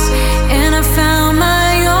eyes and I found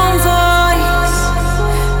my own voice.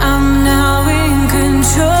 I'm now in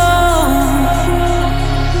control.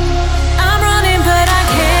 I'm running but I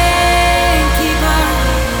can't keep up.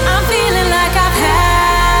 I'm feeling like I've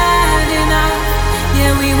had enough.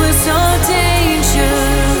 Yeah, we were so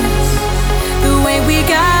dangerous, the way we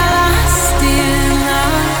got lost in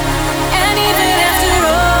love.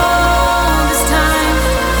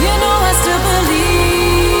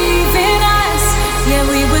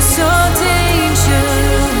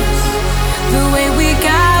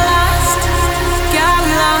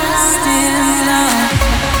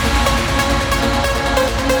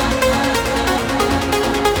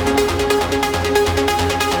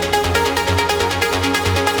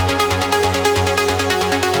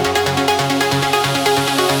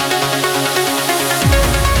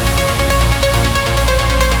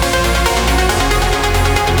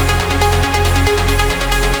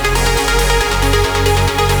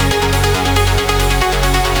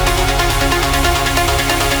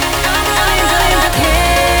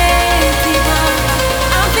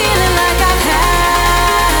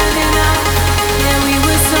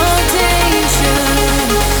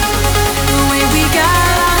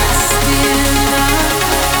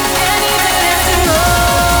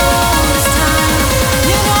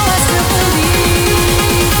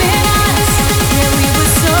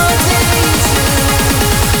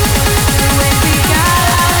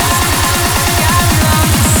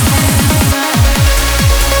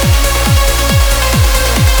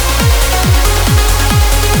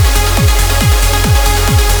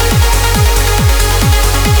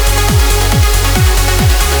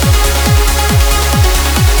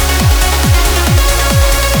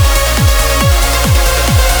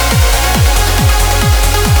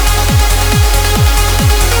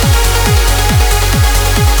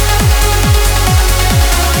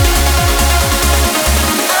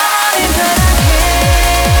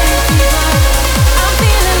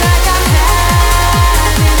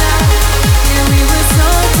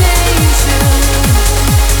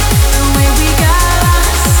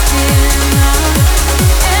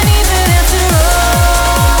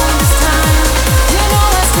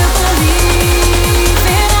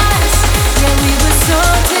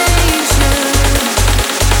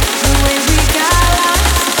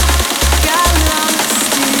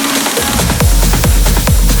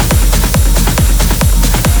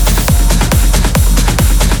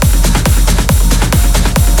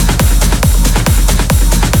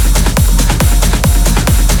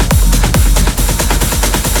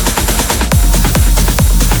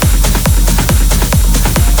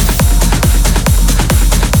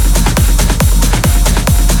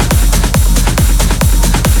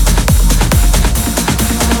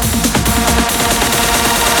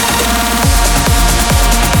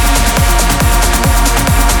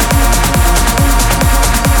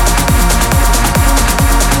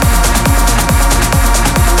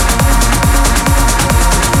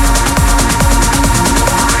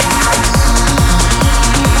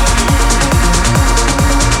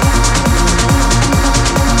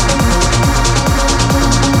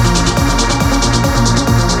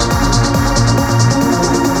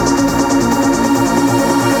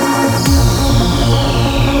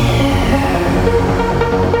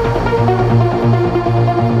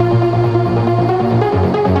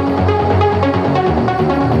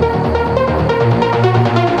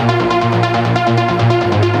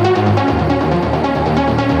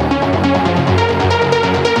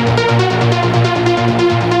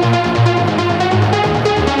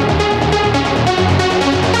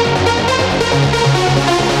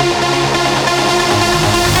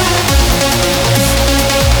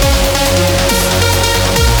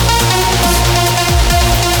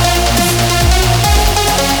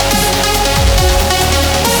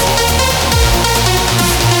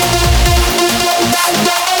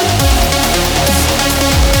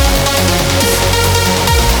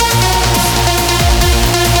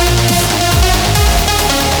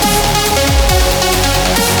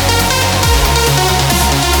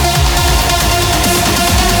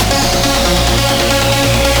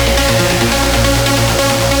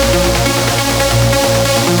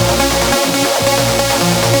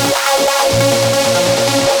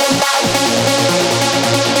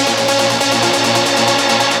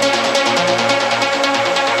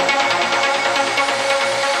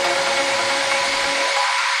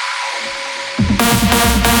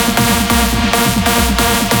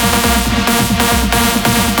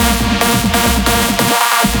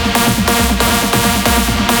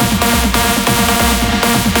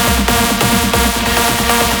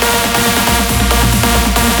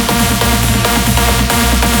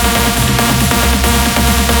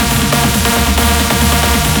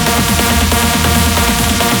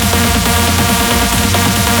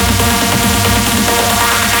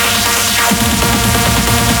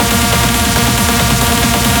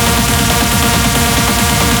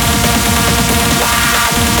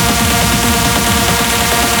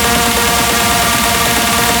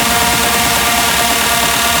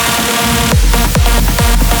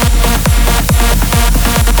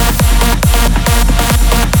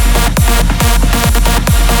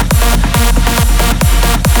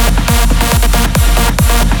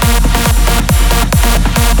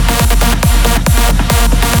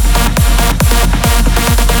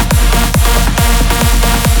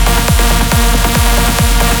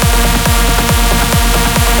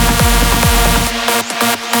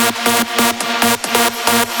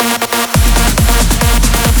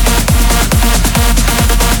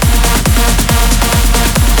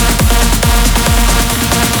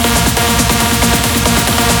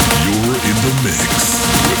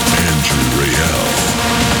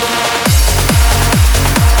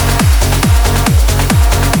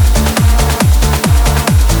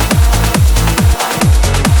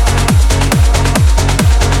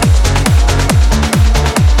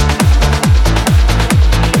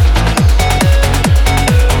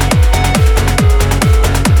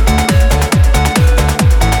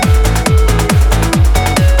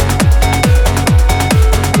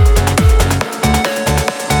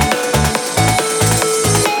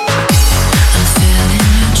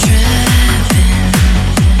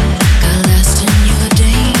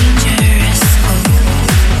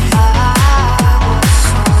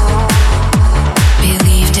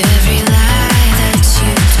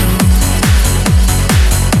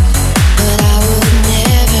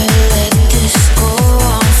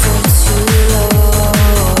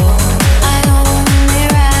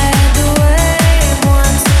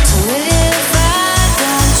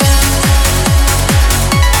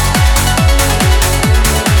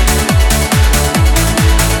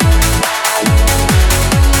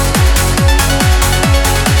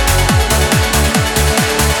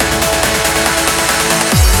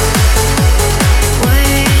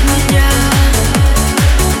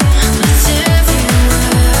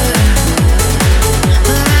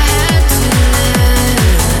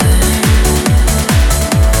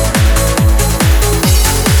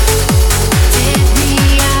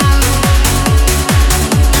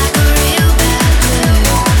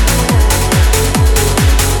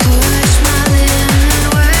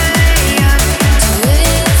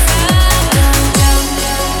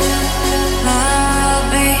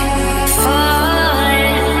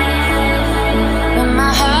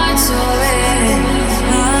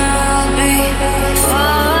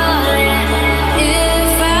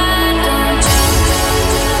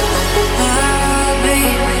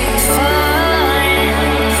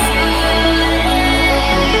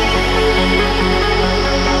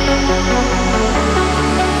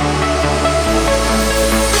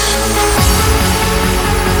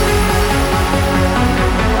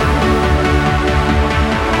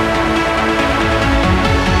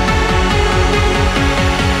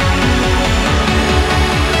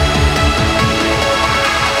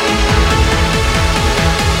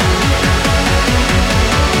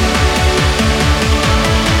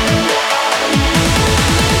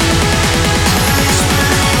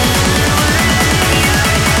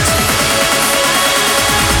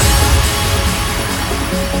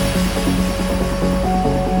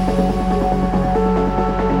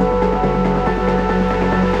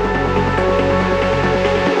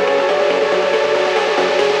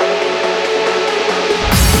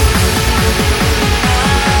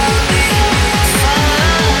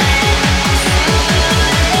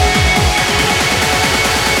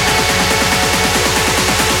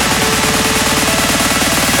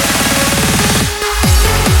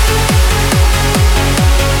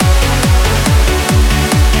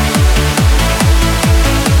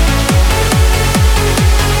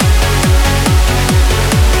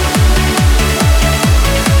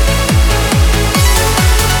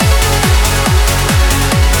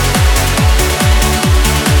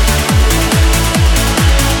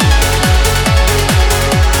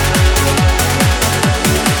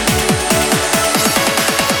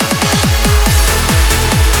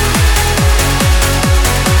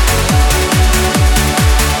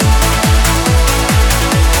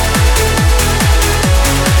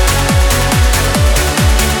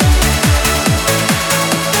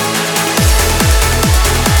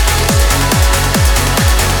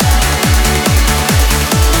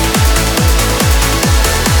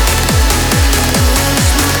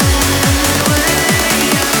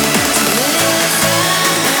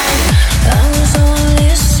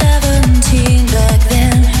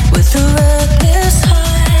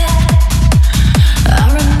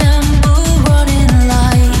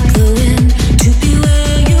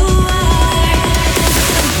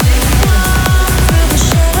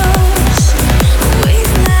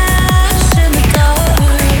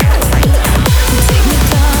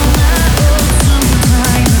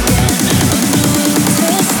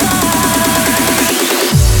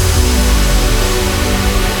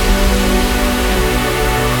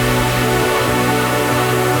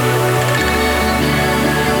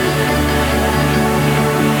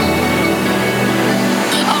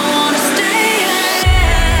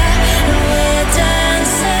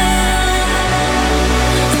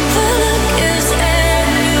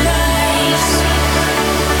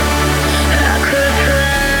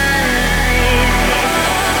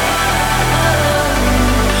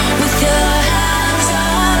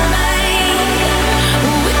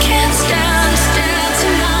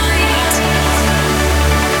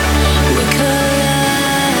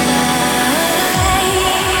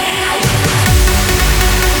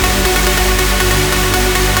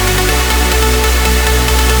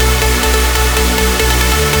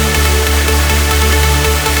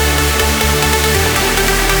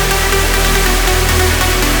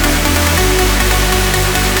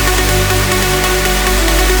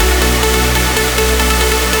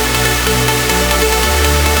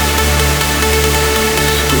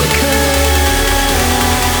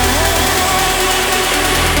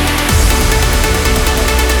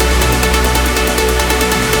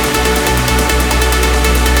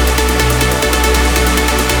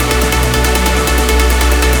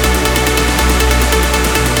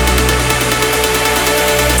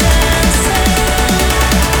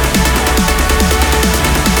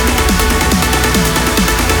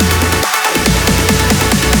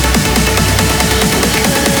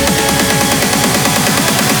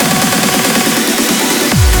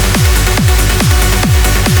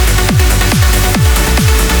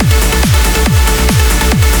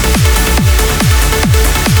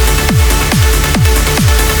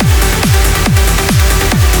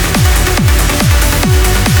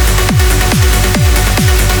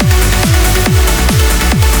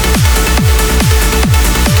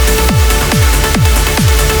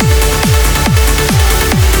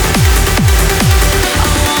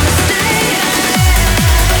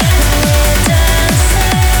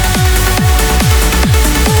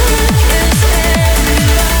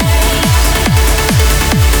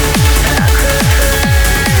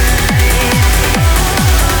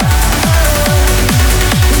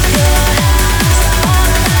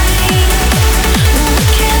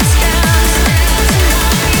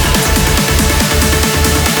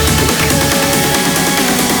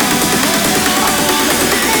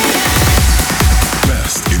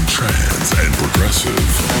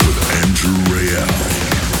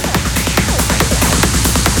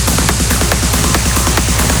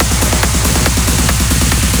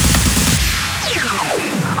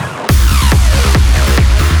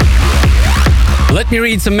 me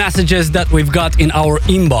read some messages that we've got in our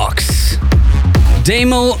inbox.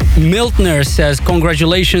 Damel Miltner says,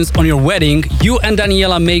 congratulations on your wedding. You and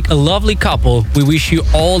Daniela make a lovely couple. We wish you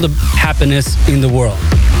all the happiness in the world.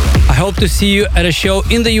 I hope to see you at a show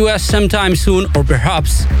in the US sometime soon, or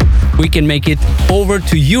perhaps we can make it over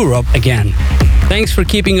to Europe again. Thanks for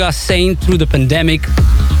keeping us sane through the pandemic.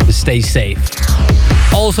 Stay safe.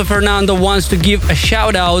 Also, Fernando wants to give a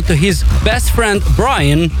shout out to his best friend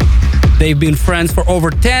Brian. They've been friends for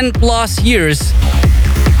over 10 plus years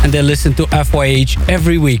and they listen to FYH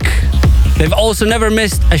every week. They've also never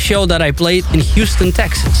missed a show that I played in Houston,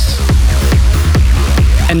 Texas.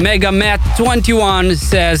 And Mega Matt 21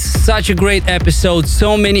 says, such a great episode,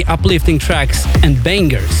 so many uplifting tracks and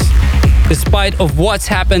bangers. Despite of what's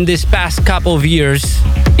happened this past couple of years,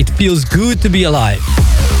 it feels good to be alive.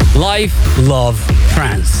 Life, love,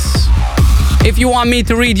 trance. If you want me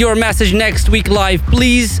to read your message next week live,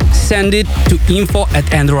 please send it to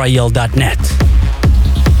info@andrewrayel.net.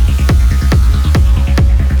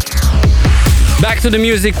 Back to the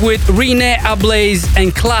music with Rene Ablaze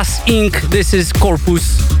and Class Inc. This is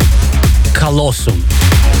Corpus Callosum.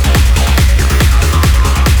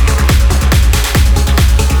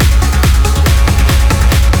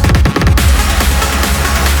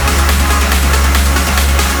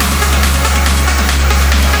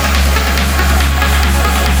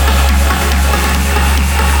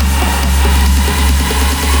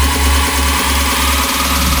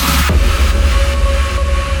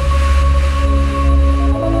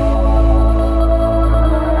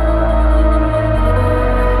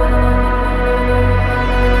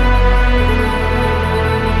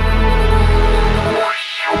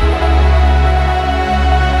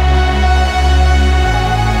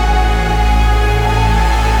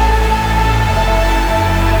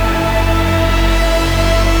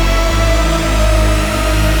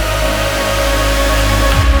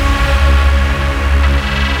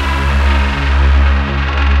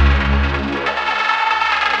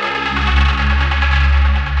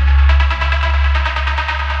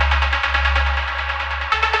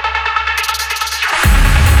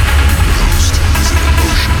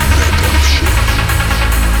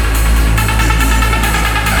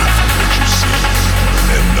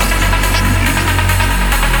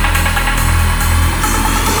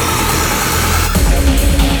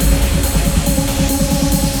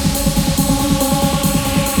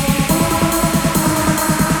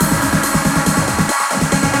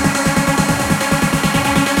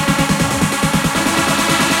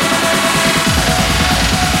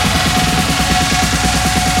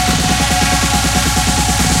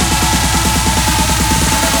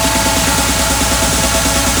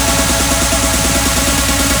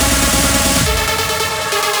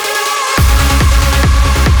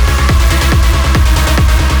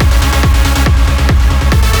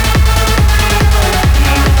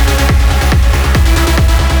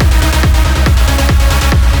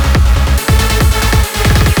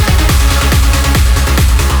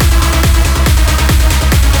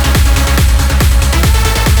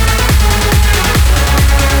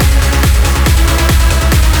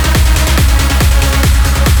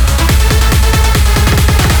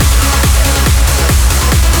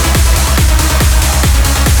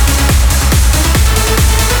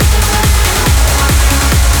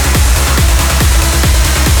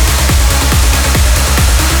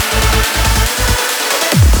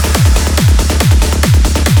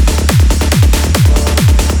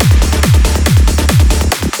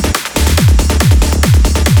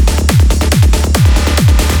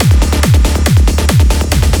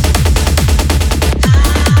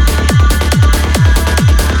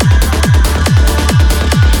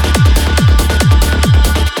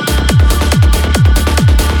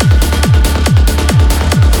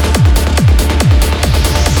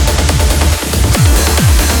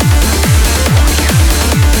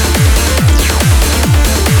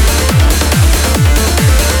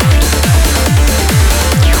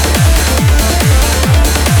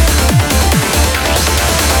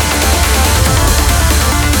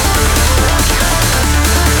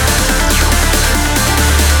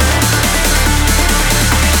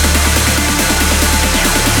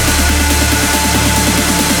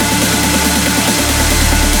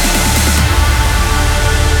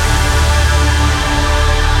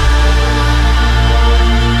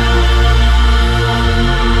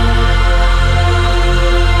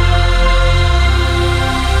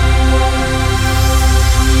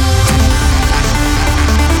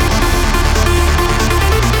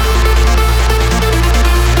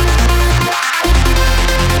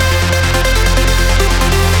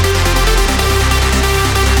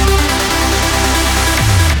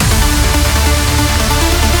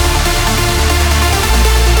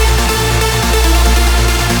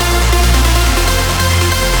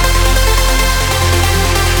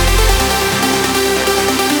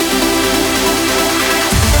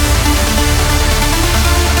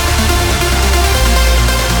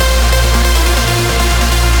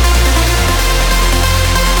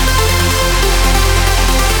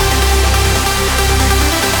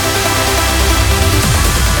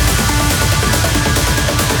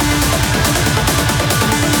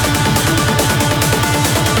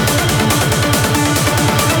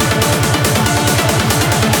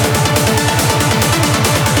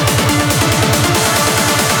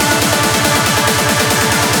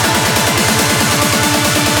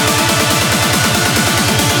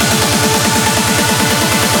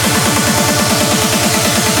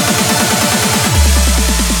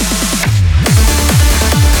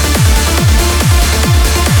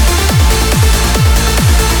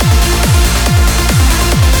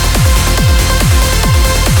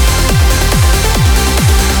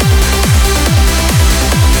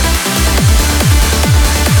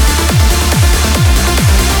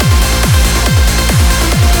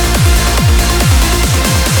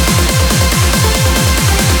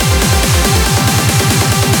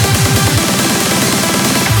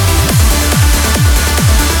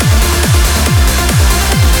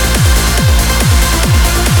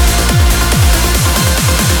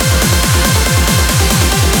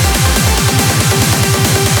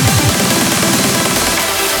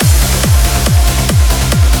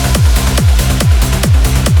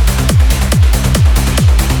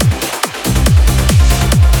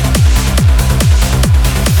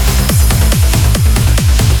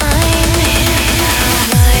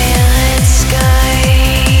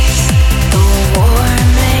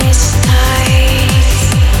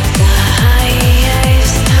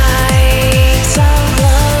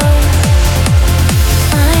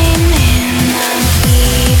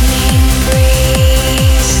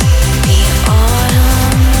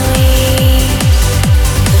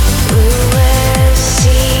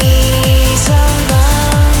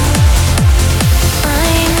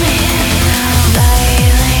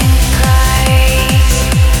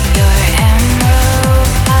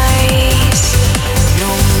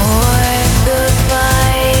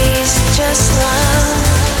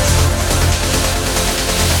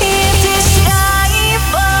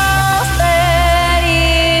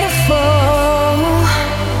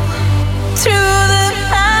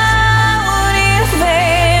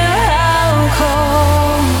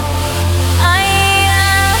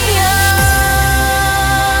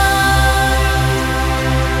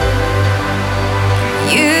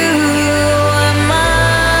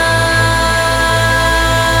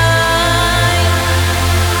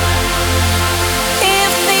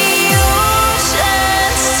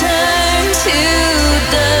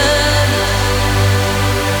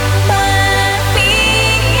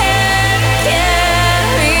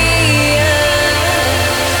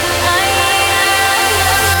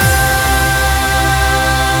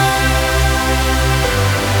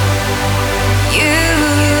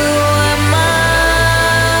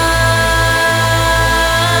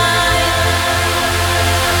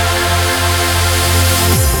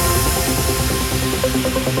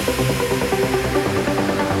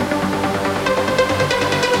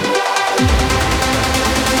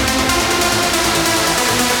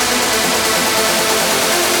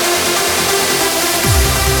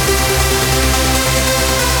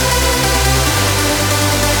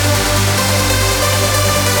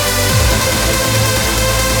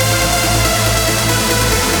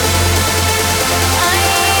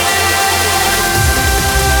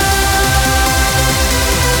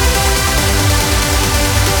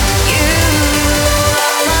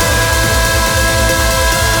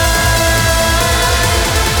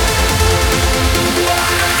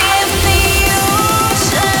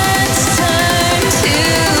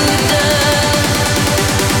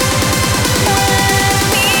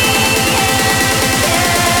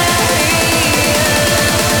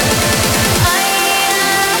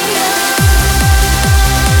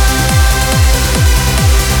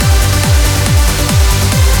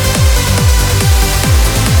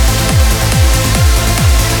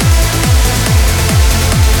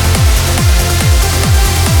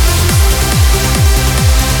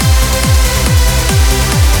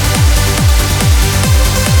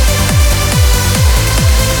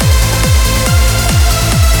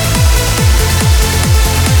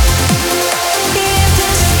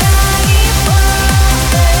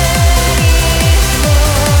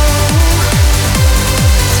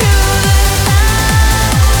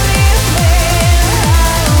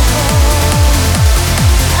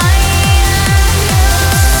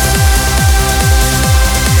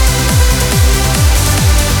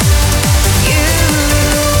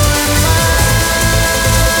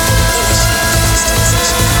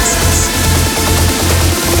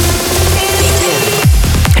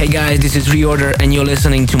 this is Reorder and you're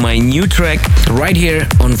listening to my new track right here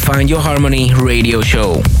on Find Your Harmony radio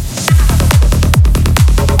show.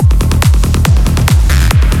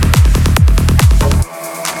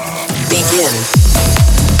 Begin.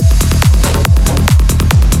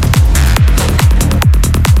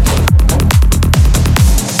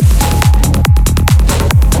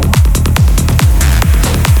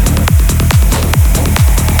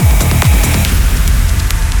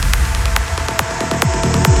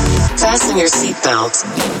 Fasten your seatbelts.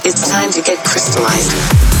 It's time to get crystallized.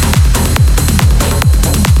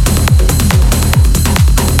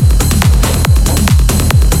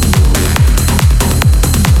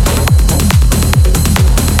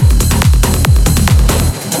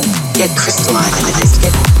 Get crystallized.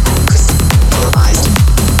 Get crystallized.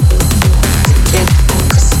 Get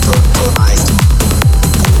crystallized.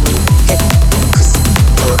 Get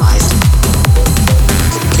crystallized.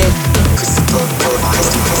 Get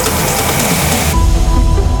crystallized.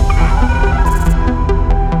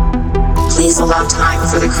 Please allow time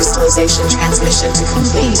for the crystallization transmission to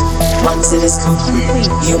complete. Once it is complete,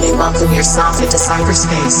 you may welcome yourself into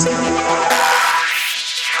cyberspace.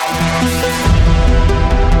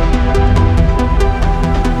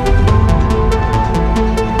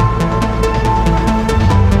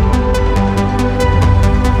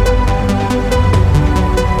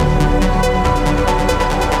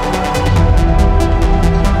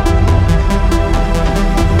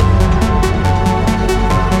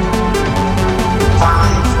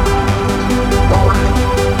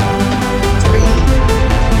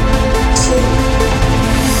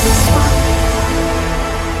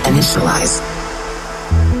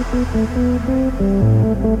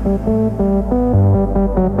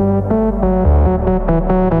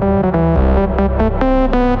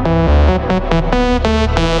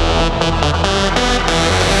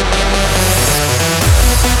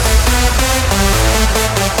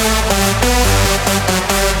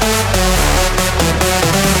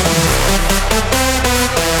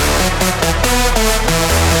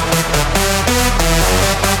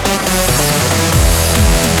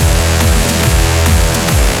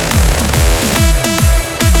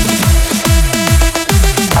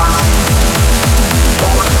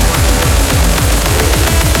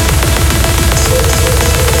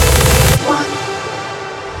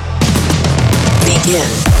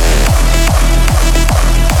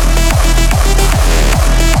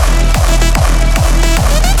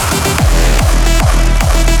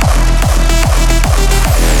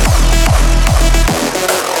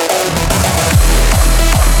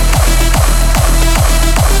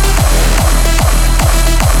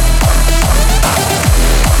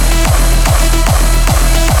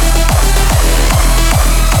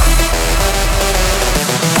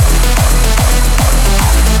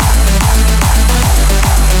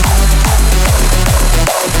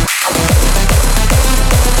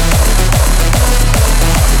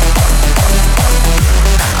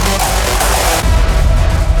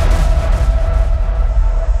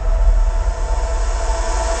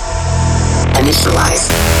 Initialize.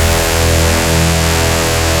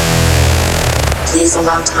 Please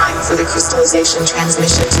allow time for the crystallization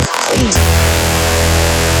transmission to complete.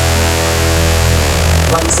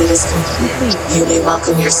 Once it is complete, you may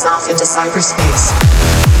welcome yourself into cyberspace.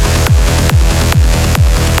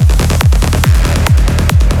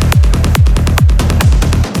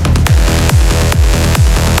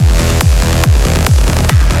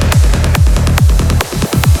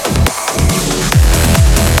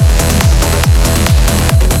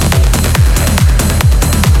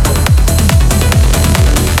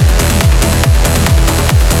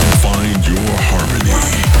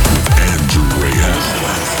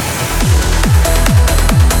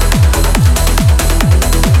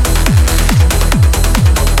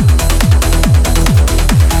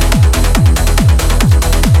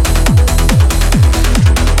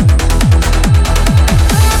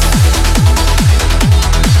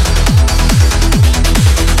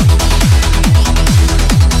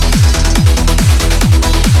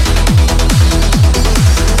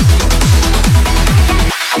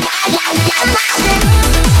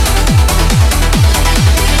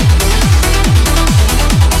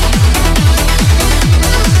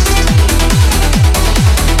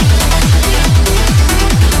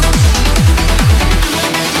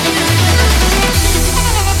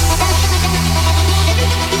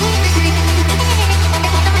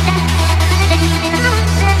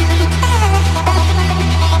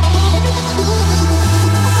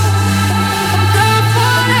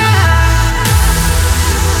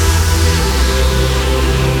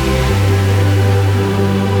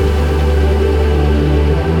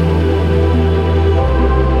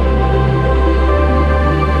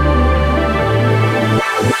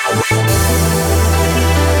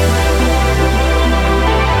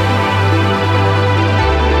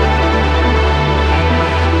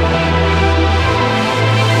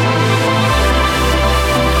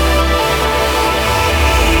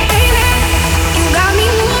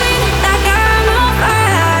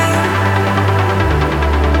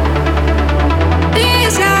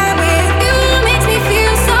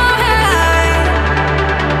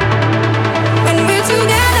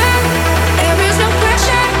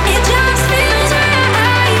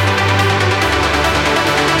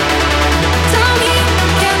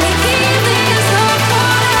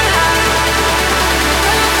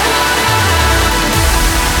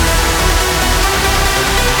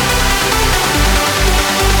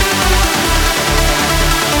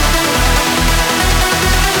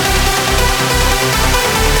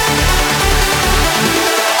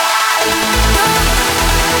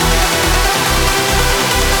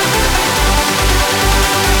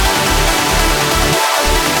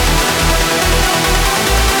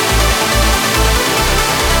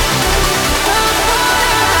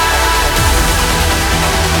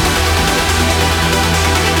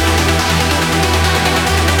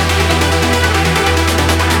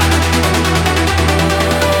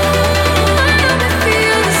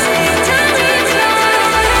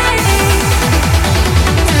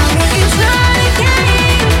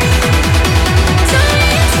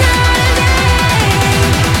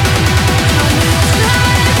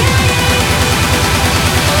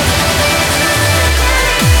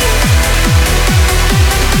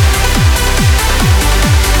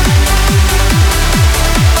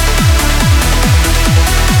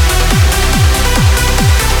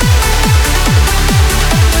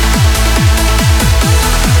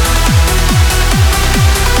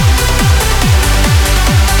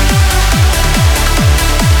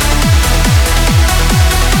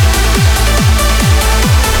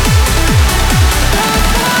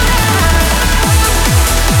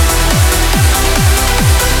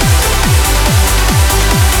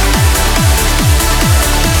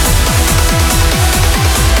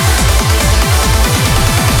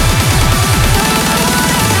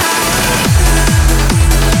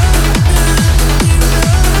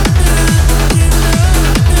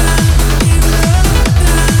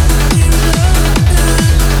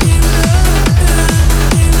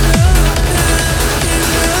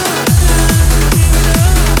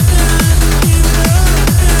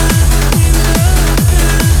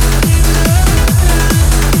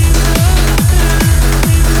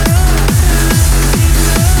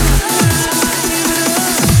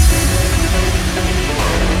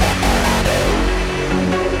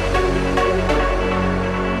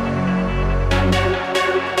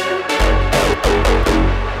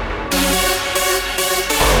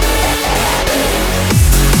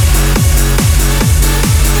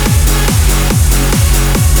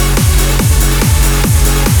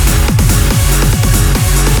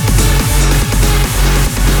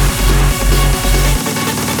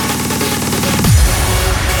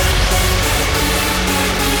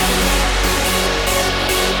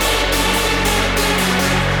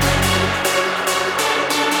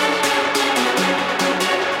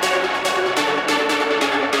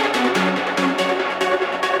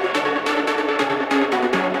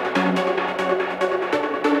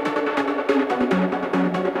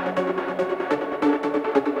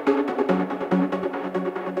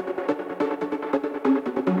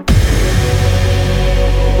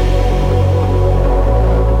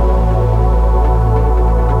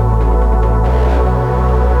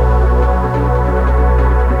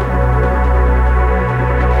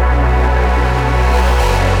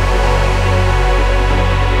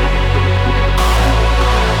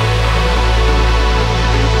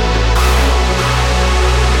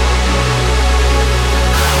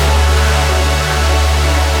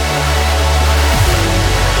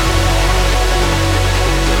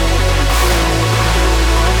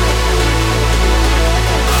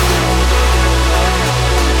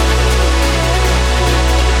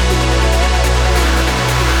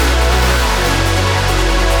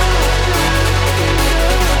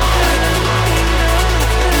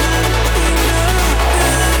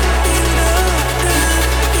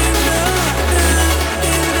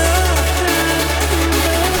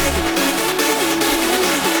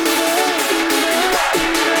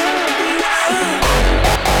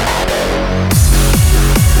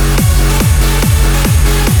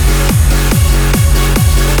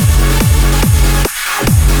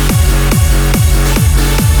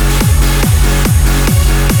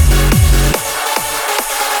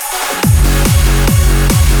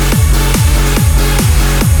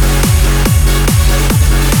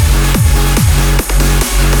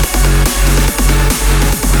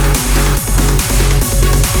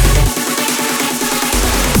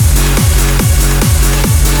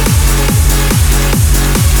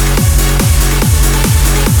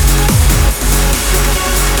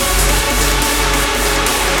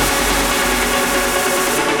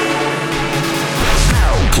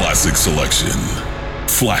 classic selection.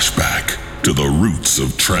 Flashback to the roots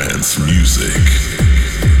of trance music.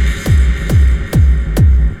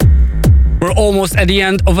 We're almost at the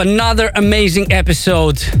end of another amazing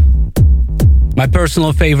episode. My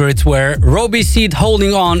personal favorites were Roby Seed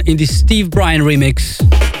Holding On in the Steve Bryan remix,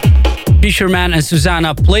 Fisherman and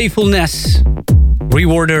Susanna Playfulness,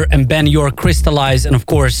 Rewarder and Ben York Crystallize, and of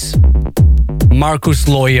course, Marcus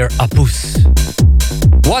Lawyer Apus.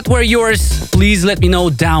 What were yours? Please let me know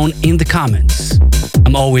down in the comments.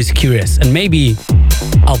 I'm always curious, and maybe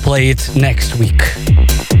I'll play it next week.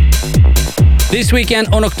 This weekend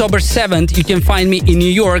on October 7th, you can find me in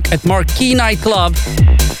New York at Marquee Nightclub.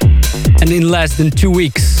 And in less than 2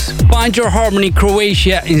 weeks, Find Your Harmony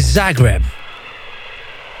Croatia in Zagreb.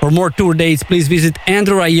 For more tour dates, please visit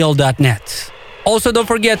andrewrayel.net. Also, don't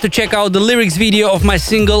forget to check out the lyrics video of my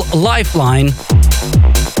single Lifeline.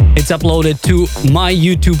 It's uploaded to my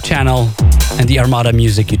YouTube channel and the Armada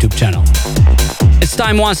Music YouTube channel. It's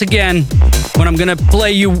time once again when I'm gonna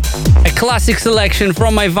play you a classic selection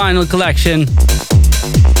from my vinyl collection.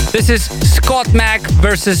 This is Scott Mac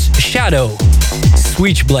versus Shadow,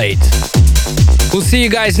 Switchblade. We'll see you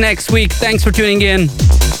guys next week. Thanks for tuning in,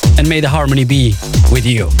 and may the harmony be with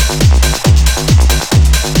you.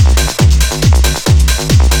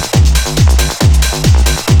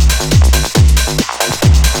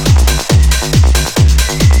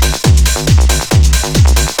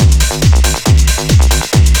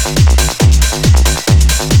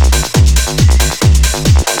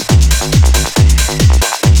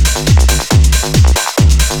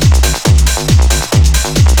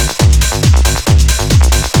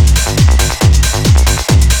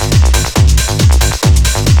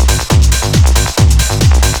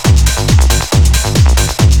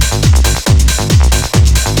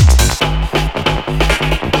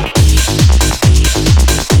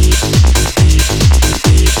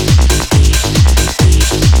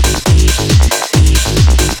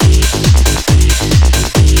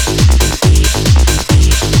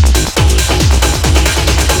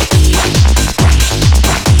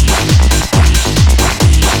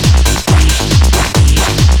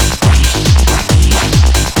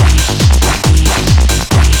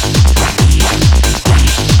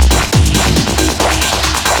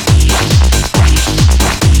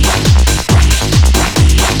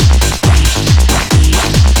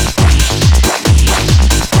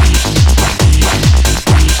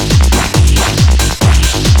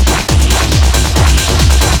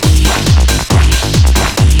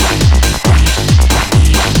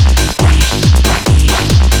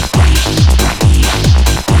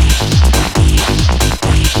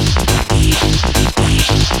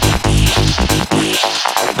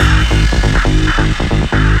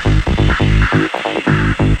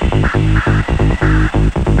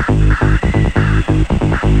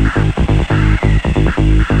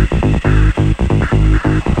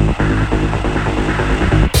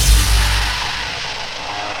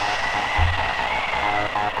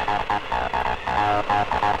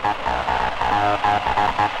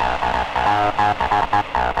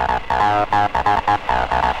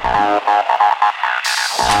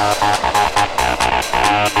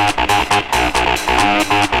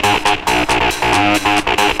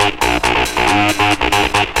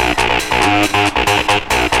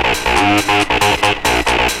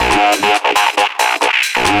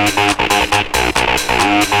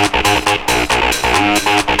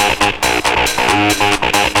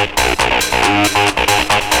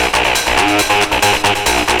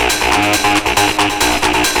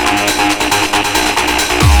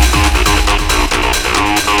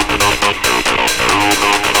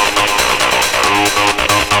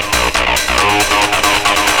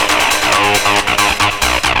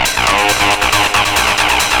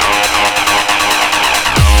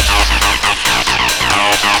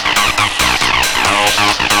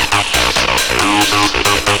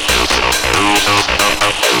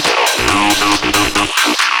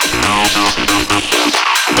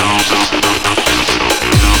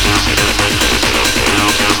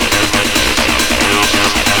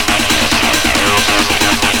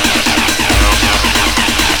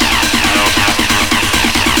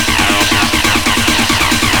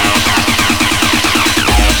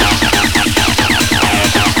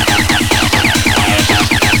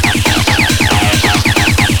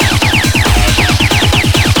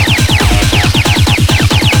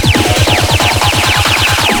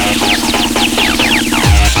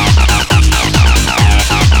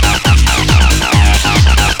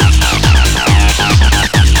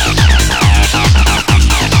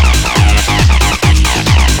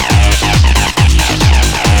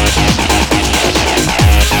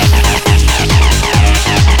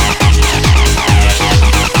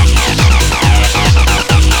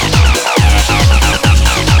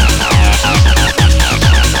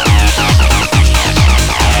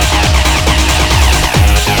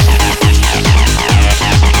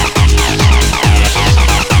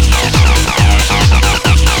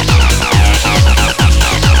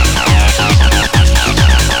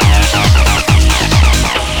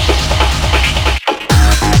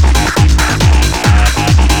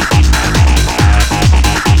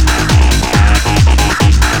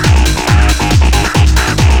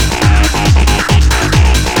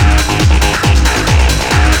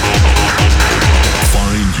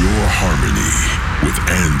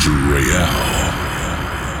 Andrew Rayel.